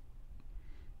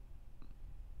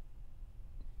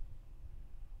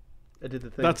 I did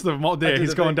the thing. That's the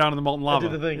he's going down in the molten lava. I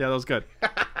did the thing. Yeah, that was good.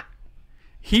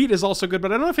 Heat is also good,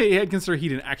 but I don't know if I'd consider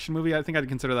Heat an action movie. I think I'd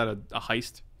consider that a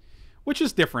heist, which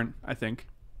is different, I think.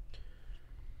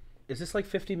 Is this like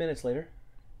 50 minutes later?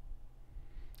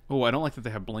 Oh, I don't like that they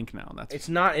have Blink now. It's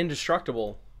not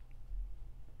indestructible.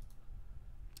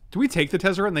 Do we take the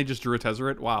Tezzeret and they just drew a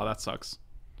Tezzeret? Wow, that sucks.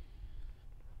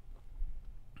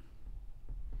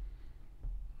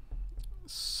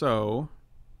 So...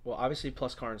 Well, obviously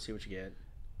plus Karn, see what you get.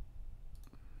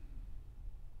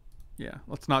 Yeah,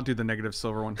 let's not do the negative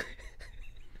silver one.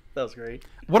 That was great.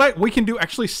 We can do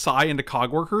actually Psi into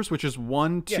Cogworkers, which is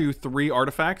 1, 2, 3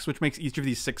 artifacts, which makes each of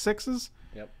these 6/6s.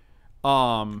 Yep.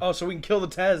 Oh, so we can kill the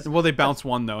Tez. Well, they bounce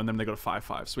one though, and then they go to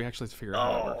 5/5. So we actually have to figure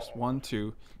out how that works. 1,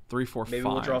 2, 3, 4, 5. Maybe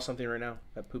we'll draw something right now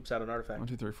that poops out an artifact. 1,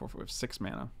 2, 3, 4, 5. We have 6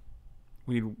 mana.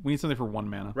 We need something for 1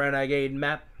 mana. Renegade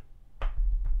Map.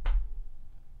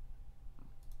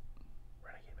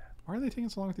 Why are they taking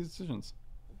so long with these decisions?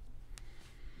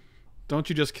 Don't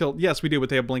you just kill... Yes, we do, but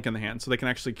they have Blink in the hand, so they can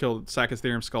actually kill sack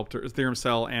Ethereum Sculptor, Ethereum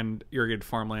Cell, and Irrigated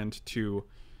Farmland to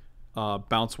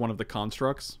bounce one of the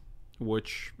constructs,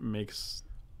 which makes...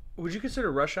 Would you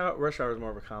consider Rush Hour? Rush Hour is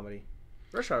more of a comedy.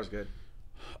 Rush Hour is good.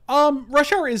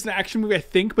 Rush Hour is an action movie, I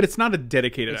think, but it's not a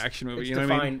dedicated action movie. You know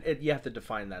what I mean? You have to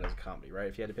define that as a comedy, right?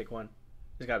 If you had to pick one,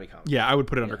 it's got to be comedy. Yeah, I would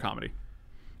put it under comedy.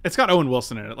 It's got Owen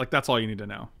Wilson in it. Like, that's all you need to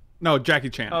know. No, Jackie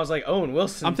Chan. I was like, Owen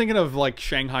Wilson. I'm thinking of, like,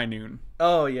 Shanghai Noon.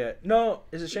 Oh, yeah. No,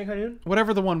 is it Shanghai Noon?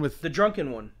 Whatever the one with... The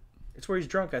drunken one. It's where he's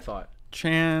drunk, I thought.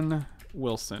 Chan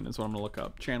Wilson is what I'm going to look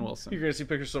up. Chan Wilson. You're going to see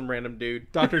pictures of some random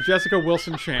dude. Dr. Jessica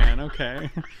Wilson Chan. Okay.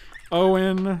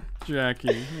 Owen,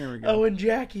 Jackie. Here we go. Owen,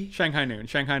 Jackie. Shanghai Noon.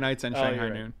 Shanghai Nights and Shanghai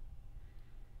Noon.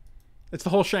 It's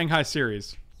the whole Shanghai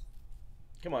series.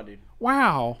 Come on, dude.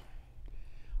 Wow.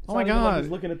 Oh my god. Like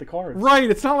he's looking at the cards.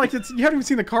 Right. It's not like it's... You haven't even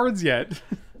seen the cards yet.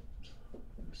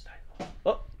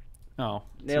 Oh.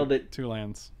 Nailed it. 2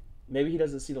 lands. Maybe he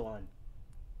doesn't see the line.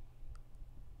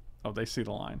 Oh, they see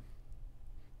the line.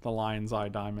 The lion's eye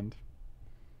diamond.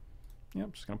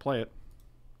 Yep, just going to play it.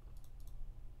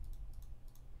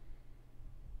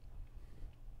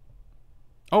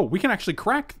 Oh, we can actually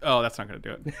crack... Oh, that's not going to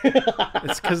do it.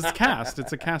 It's because it's cast.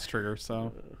 It's a cast trigger,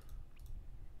 so...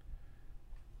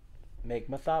 Make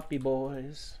my thoppy,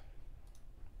 boys.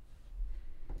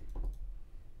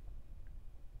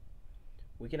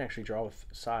 We can actually draw with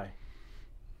Psy.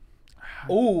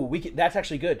 Oh, we can. That's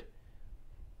actually good.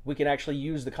 We can actually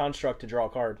use the construct to draw a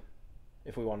card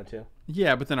if we wanted to.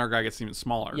 Yeah, but then our guy gets even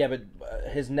smaller. Yeah, but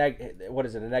his neg... What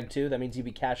is it, a neg 2? That means he'd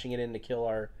be cashing it in to kill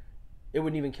our... It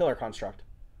wouldn't even kill our construct.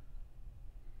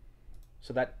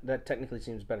 So that technically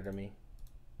seems better to me.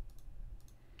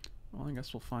 Well, I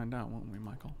guess we'll find out, won't we,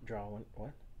 Michael? Draw one.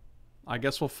 What? I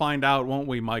guess we'll find out, won't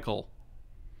we, Michael?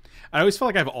 I always feel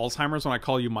like I have Alzheimer's when I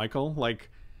call you Michael. Like,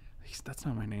 that's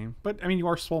not my name. But, I mean, you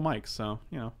are Swole Mike, so,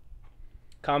 you know.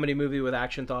 Comedy movie with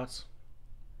action thoughts.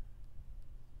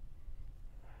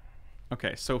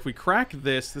 Okay, so if we crack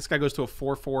this guy goes to a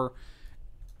 4/4.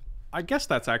 I guess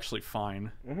that's actually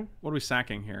fine. Mm-hmm. What are we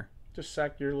sacking here? Just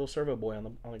sack your little servo boy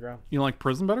on the ground. You like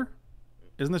Prism better?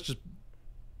 Isn't this just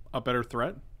a better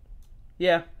threat?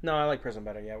 Yeah, no, I like Prism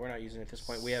better. Yeah, we're not using it at this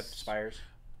point. We have Spires.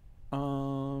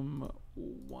 1,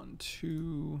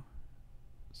 2,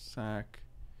 sack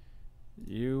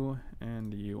you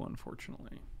and you,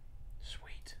 unfortunately.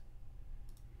 Sweet.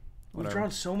 Whatever. We've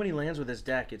drawn so many lands with this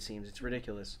deck, it seems. It's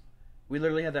ridiculous. We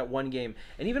literally had that one game.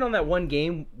 And even on that one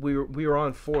game, we were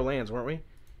on 4 lands, weren't we?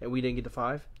 And we didn't get to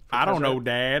 5? I don't know,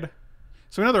 Dad.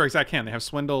 So in other words, I can. They have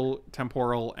Swindle,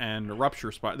 Temporal, and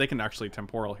Rupture Spot. They can actually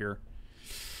Temporal here.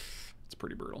 It's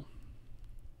pretty brutal.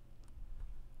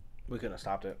 We couldn't have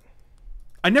stopped it.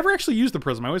 I never actually use the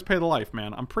Prism. I always pay the life,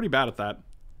 man. I'm pretty bad at that.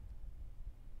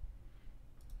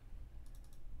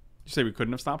 You say we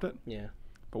couldn't have stopped it? Yeah.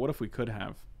 But what if we could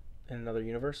have? In another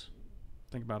universe?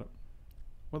 Think about it.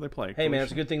 What do they play? Hey, man,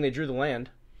 it's a good thing they drew the land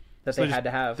that they had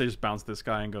to have. They just bounce this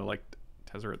guy and go like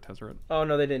Tezzeret. Oh,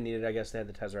 no, they didn't need it. I guess they had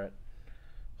the Tezzeret.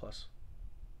 Plus.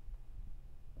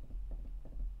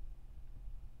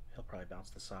 He'll probably bounce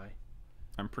the Psy.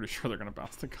 I'm pretty sure they're going to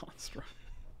bounce the Construct.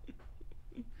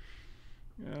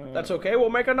 That's okay. We'll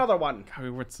make another one. God,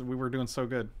 we were doing so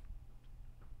good.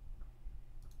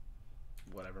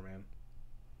 Whatever, man.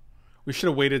 We should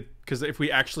have waited, because if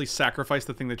we actually sacrifice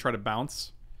the thing they try to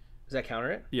bounce... Does that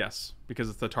counter it? Yes, because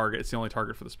it's the target. It's the only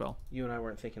target for the spell. You and I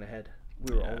weren't thinking ahead.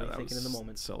 We were only thinking in the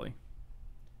moment. Silly.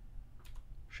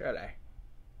 Should I?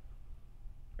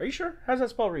 Are you sure? How does that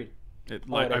spell read?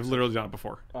 I've literally done it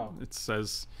before. Oh. It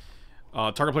says,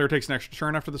 target player takes an extra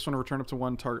turn after this one to return up to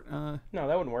 1 target. No,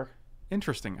 that wouldn't work.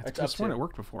 Interesting. I could have sworn it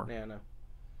worked before. Yeah, no.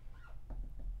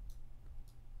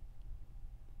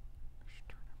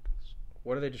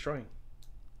 What are they destroying?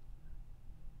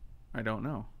 I don't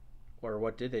know. Or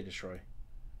what did they destroy?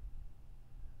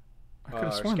 I could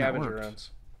have sworn that Scavenger worked. Grounds.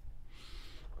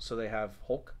 So they have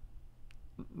Hulk?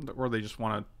 Or they just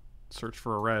want to search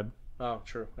for a red. Oh,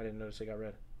 true. I didn't notice they got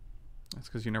red. That's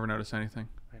because you never notice anything.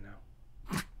 I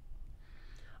know.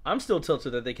 I'm still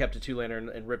tilted that they kept a 2-lander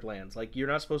and rip lands. Like, you're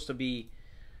not supposed to be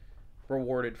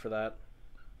rewarded for that.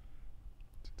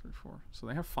 2, 3, 4. So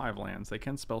they have 5 lands. They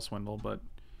can spell Swindle, but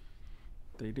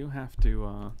they do have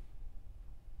to...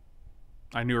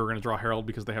 I knew we were going to draw Herald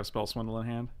because they have spell Swindle in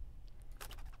hand.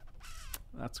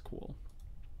 That's cool.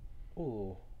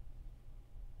 Ooh.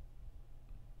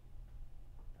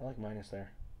 I like minus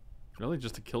there. Really?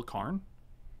 Just to kill Karn?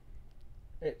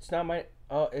 It's not my...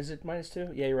 Oh, is it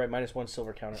 -2? Yeah, you're right. -1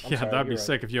 silver counter. I'm yeah, sorry, that'd be you're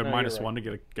sick right. if you had No, you're -1 right.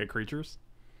 to get creatures.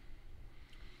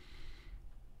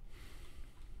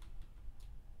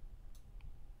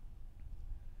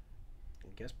 I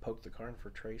guess poke the Karn for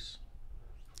trace.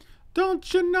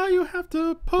 Don't you know you have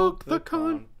to poke the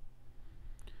Karn?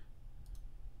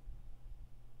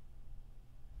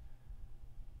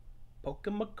 Poke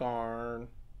him a Karn.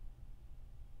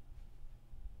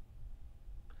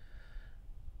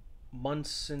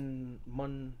 Munsunster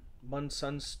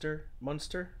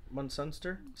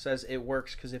says it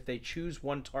works because if they choose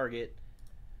one target,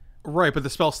 Right, but the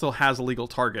spell still has a legal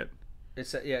target. it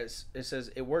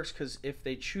says it works because if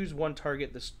they choose one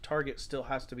target, this target still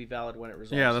has to be valid when it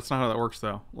resolves. Yeah, that's not how that works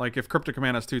though. Like if Cryptic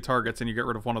Command has 2 targets and you get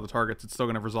rid of one of the targets, it's still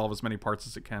going to resolve as many parts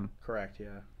as it can. correct.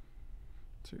 Yeah.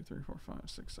 2, 3, 4, 5,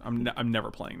 6. I'm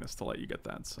never playing this to let you get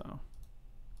that. So.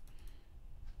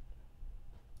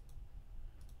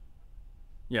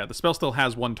 Yeah, the spell still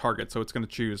has 1 target, so it's going to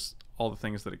choose all the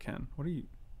things that it can. What are you?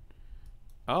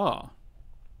 Oh,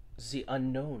 The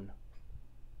unknown.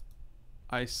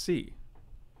 I see.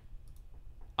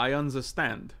 I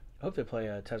understand. I hope they play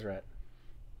Tezzeret.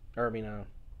 Or I mean, I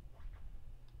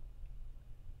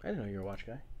didn't know you were a watch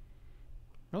guy.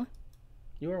 Really?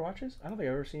 You wear watches? I don't think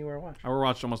I've ever seen you wear a watch. I wear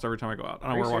watch almost every time I go out. I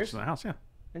don't Are you wear watches serious? in the house. Yeah.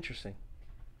 Interesting.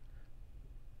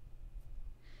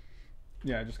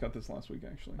 Yeah, I just got this last week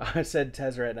actually. I said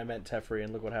Tezzeret and I meant Teferi,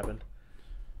 and look what happened.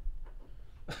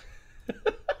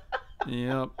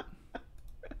 Yep.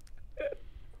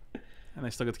 And I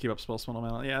still get to keep up spell swindle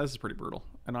mana. Yeah, this is pretty brutal.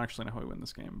 I don't actually know how we win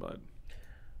this game, but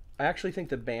I actually think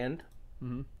the band.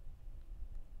 mm-hmm.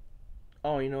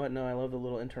 Oh, you know what? No, I love the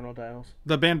little internal dials.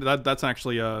 The band that's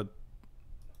actually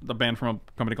the band from a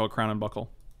company called Crown and Buckle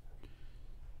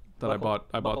that I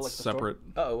bought Buckle like the separate.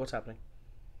 Uh-oh, what's happening?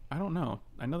 I don't know.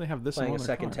 I know they have this. Playing in a one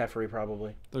second card. Teferi,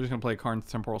 probably. They're just gonna play Karn's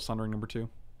Temporal Sundering #2.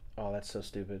 Oh, that's so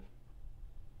stupid.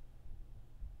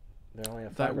 They only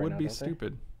have 5 That right would now, be don't they?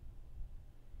 stupid.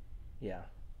 Yeah.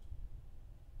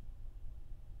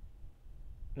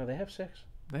 No, they have 6.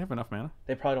 They have enough mana.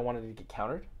 They probably don't want it to get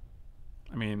countered.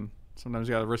 I mean, sometimes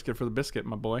you gotta risk it for the biscuit,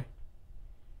 my boy.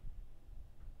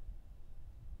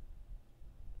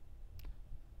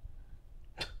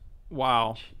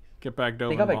 Wow. Get back Dove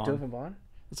They and got back Bond. Dove and Bond?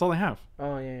 That's all they have.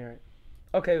 Oh, yeah, you're right.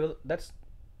 Okay, well, that's...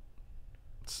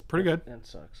 It's pretty good. That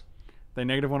sucks. They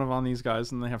 -1 on these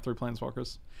guys, and they have 3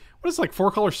 Planeswalkers. What is it, like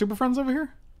 4-color Super Friends over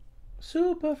here?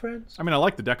 Super friends. I mean, I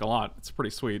like the deck a lot. It's pretty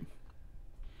sweet.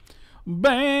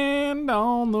 Band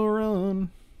on the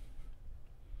run.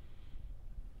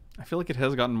 I feel like it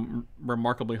has gotten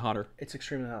remarkably hotter. It's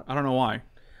extremely hot. I don't know why.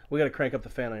 We got to crank up the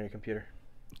fan on your computer.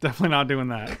 Definitely not doing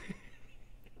that.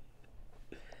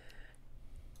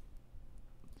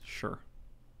 Sure.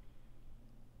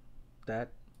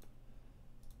 That...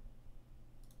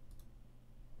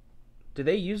 Did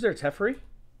they use their Teferi?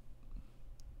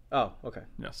 Oh, okay.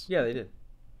 Yes. Yeah, they did.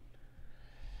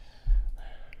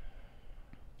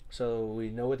 So we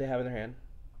know what they have in their hand.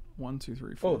 1, 2,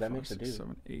 3, 4, Oh, that 5, makes a 6, dude.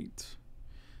 7, 8.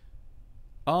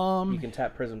 You can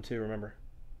tap Prism too, remember?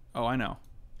 Oh, I know.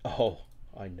 Oh,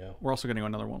 I know. We're also getting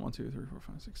another 1, 1, 2, 3, 4,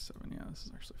 5, 6, 7. Yeah, this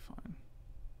is actually fine.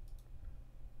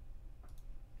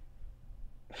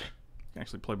 You can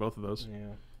actually play both of those.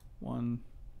 Yeah. 1,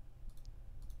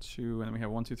 2, and then we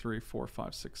have 1, 2, 3, 4,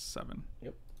 5, 6, 7.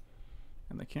 Yep.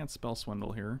 And they can't spell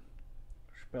swindle here.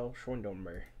 Spell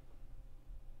Schwindelmer.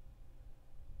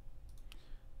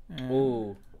 And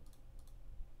Ooh.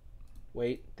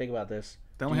 Wait, think about this.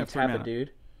 They only Do you have 3 tap mana. a dude?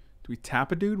 Do we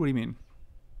tap a dude? What do you mean?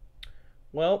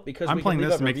 Well, because I'm we playing can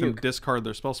leave this up to make them Rebuke. discard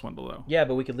their spell swindle, though. Yeah,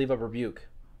 but we could leave up Rebuke.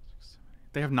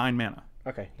 They have 9 mana.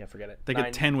 Okay, yeah, forget it. They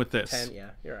get 10 with this. 10, yeah,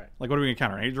 you're right. Like, what are we going to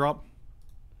counter? An 8 drop?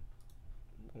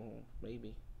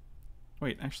 Maybe.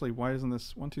 Wait, actually, why isn't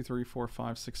this 1, 2, 3, 4,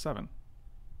 5, 6, 7?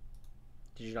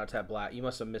 Did you not tap black? You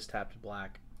must have mistapped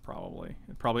black. Probably.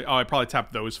 Oh, I probably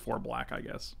tapped those 4 black, I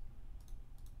guess.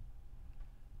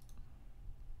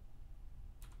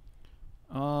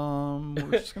 We're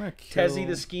just gonna kill... Tezzy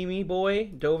the Schemy Boy,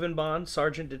 Dovin Bond,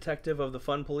 Sergeant Detective of the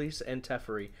Fun Police, and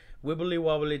Teferi. Wibbly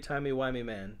wobbly timey wimey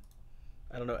man.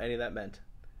 I don't know what any of that meant.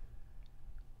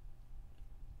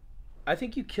 I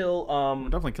think you kill We're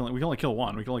definitely killing. We can only kill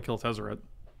 1. We can only kill Tezzeret. We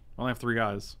only have 3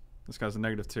 guys. This guy's a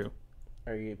 -2.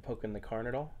 Are you poking the Karn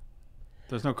at all?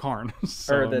 There's no Karn,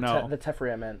 so Or the no. the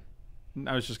Teferi I meant.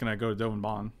 I was just gonna go to Dovin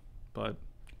Bond, but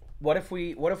What if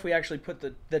we actually put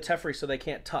the Teferi so they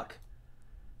can't tuck?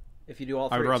 If you do all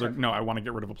 3 I would rather except- no. I want to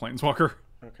get rid of a Planeswalker.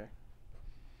 Okay.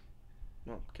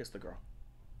 Well, kiss the girl.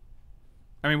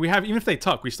 I mean, we have, even if they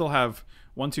tuck, we still have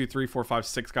 1, 2, 3, 4, 5,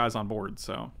 6 guys on board,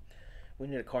 so. We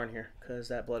need a Karn here, because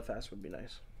that Bloodfast would be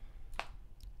nice.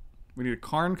 We need a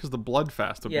Karn because the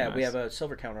Bloodfast would be nice. Yeah, we have a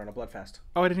silver counter on a Bloodfast.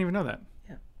 Oh, I didn't even know that.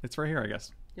 Yeah. It's right here, I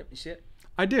guess. Yep, you see it?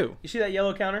 I do. You see that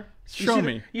yellow counter? Show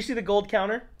me. You see the gold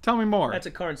counter? Tell me more. That's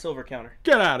a Karn silver counter.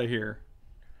 Get out of here.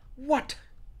 What?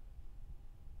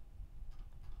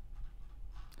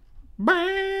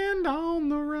 Band on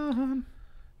the run.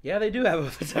 Yeah, they do have a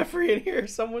Teferi in here.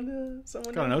 Someone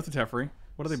Got an Oath of Teferi.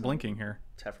 What are they blinking here?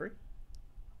 Teferi?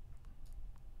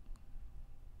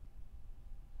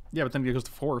 Yeah, but then it goes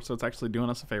to 4, so it's actually doing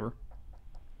us a favor.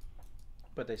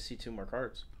 But they see 2 more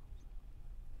cards.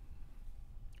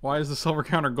 Why is the silver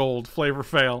counter gold? Flavor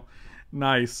fail.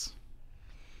 Nice.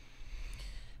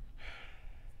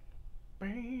 I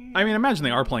mean, imagine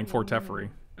they are playing 4 Teferi.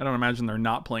 I don't imagine they're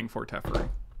not playing 4 Teferi.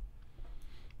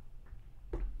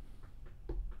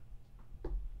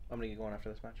 I'm going to get going after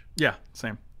this match. Yeah,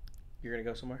 same. You're going to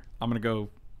go somewhere? I'm going to go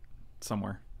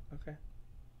somewhere. Okay.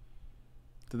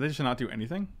 Did they just not do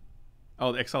anything?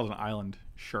 Oh, they exiled an island.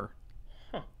 Sure.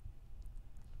 Huh.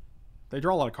 They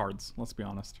draw a lot of cards, let's be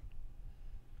honest.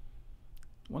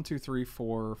 1, 2, 3,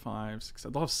 4, 5, 6,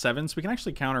 7. They'll have 7, so we can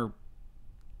actually counter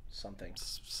something.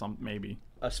 Some maybe.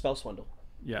 A spell swindle.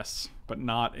 Yes, but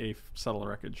not a subtle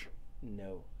wreckage.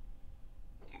 No.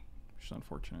 Which is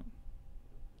unfortunate.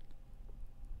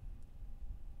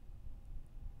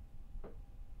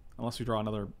 Unless we draw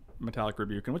another Metallic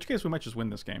Rebuke, in which case we might just win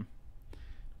this game.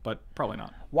 But probably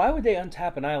not. Why would they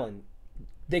untap an island?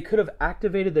 They could have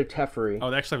activated their Teferi.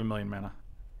 Oh, they actually have 1 million mana.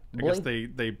 I guess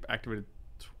they activated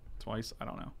twice. I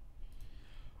don't know.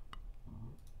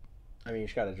 I mean, you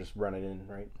just gotta just run it in,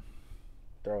 right?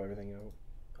 Throw everything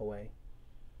away.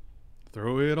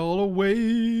 Throw it all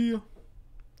away.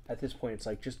 At this point, it's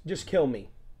like, just kill me.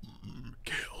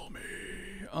 Kill me.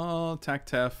 Attack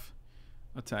Tef.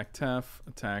 Attack Tef.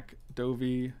 Attack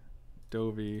Dovey.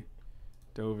 Dovey.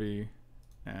 Dovey.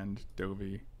 And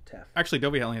Dovey. Tef. Actually,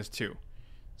 Dovey only has 2.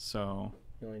 So.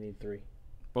 You only need 3.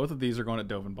 Both of these are going at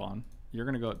Dovinbon. You're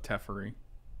going to go at Teferi.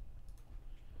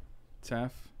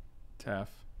 Tef. Tef.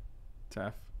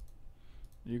 Tef.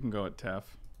 You can go at Tef.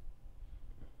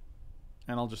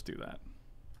 And I'll just do that.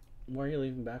 Why are you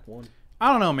leaving back 1?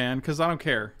 I don't know, man, because I don't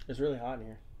care. It's really hot in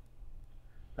here.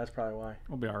 That's probably why.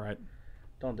 We'll be alright.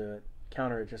 Don't do it.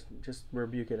 Counter it. Just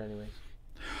rebuke it anyways.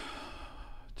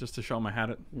 Just to show them I had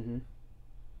it. Mm-hmm.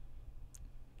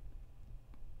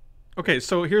 Okay,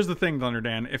 so here's the thing, Thunder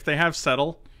Dan. If they have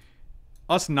Settle,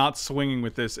 us not swinging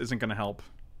with this isn't going to help.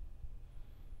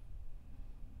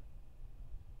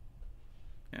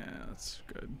 Yeah, that's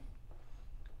good.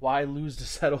 Why lose to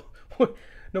Settle?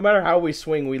 No matter how we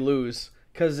swing, we lose.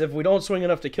 Because if we don't swing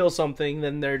enough to kill something,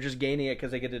 then they're just gaining it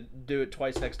because they get to do it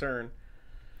twice next turn.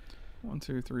 1,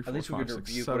 2, 3, 4, at least 5, we could 6,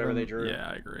 rebuke 7. whatever they drew. Yeah,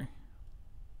 I agree.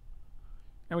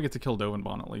 And we get to kill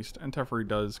Dovinbon at least. And Teferi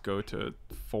does go to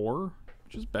 4,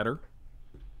 which is better.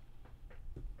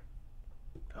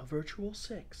 A virtual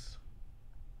 6.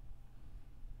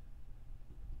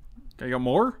 Okay, you got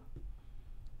more?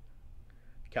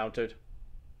 Countered.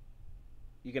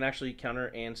 You can actually counter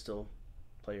and still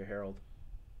play your Herald.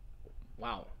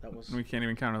 Wow, that was... We can't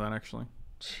even counter that, actually.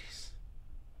 Jeez.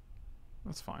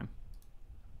 That's fine.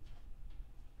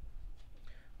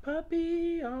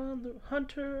 Puppy on the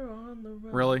hunter on the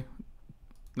run. Really?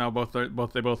 No,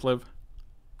 they both live?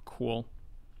 Cool.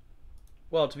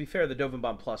 Well, to be fair, the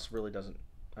Dovinbon Plus really doesn't...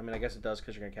 I mean, I guess it does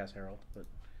because you're going to cast Herald. But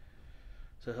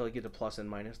so he'll get a plus and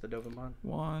minus the Dovinbon.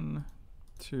 1,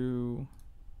 2,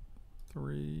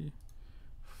 3,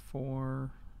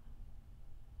 4,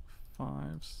 5,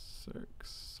 6,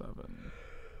 7.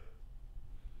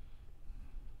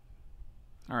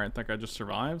 Alright, that guy just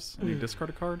survives. And he discard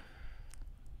a card?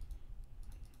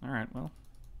 Alright, well.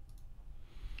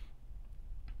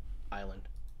 Island.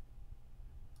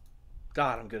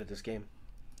 God, I'm good at this game.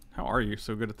 How are you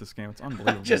so good at this game? It's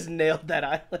unbelievable. Just nailed that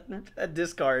island. That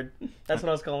discard. That's what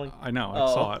I was calling. I know. I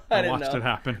saw it. I watched it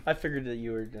happen. I figured that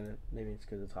you were gonna. Maybe it's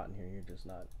because it's hot in here. You're just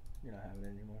not. You're not having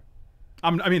it anymore.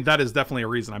 I mean, that is definitely a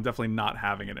reason. I'm definitely not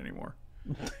having it anymore.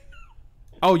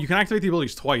 Oh, you can activate the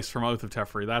abilities twice from Oath of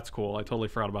Teferi. That's cool. I totally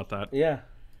forgot about that. Yeah.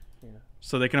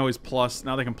 So they can always plus.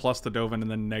 Now they can plus the Dovin and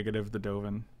then negative the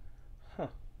Dovin. Huh.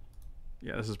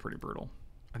 Yeah, this is pretty brutal.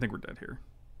 I think we're dead here.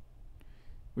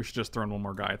 We should just throw in one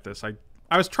more guy at this. I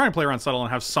was trying to play around Settle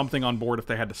and have something on board if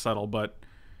they had to settle, but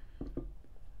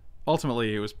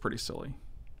ultimately it was pretty silly.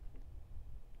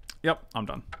 Yep, I'm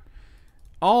done.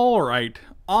 All right.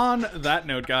 On that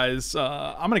note, guys,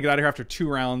 I'm going to get out of here after 2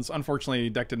 rounds. Unfortunately,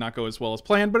 deck did not go as well as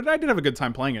planned, but I did have a good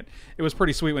time playing it. It was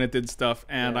pretty sweet when it did stuff,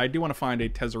 and I do want to find a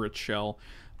Tezzeret shell.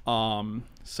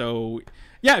 So,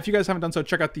 yeah, if you guys haven't done so,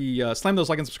 check out the slam those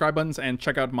like and subscribe buttons, and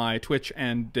check out my Twitch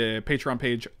and Patreon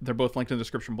page. They're both linked in the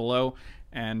description below,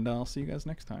 and I'll see you guys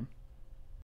next time.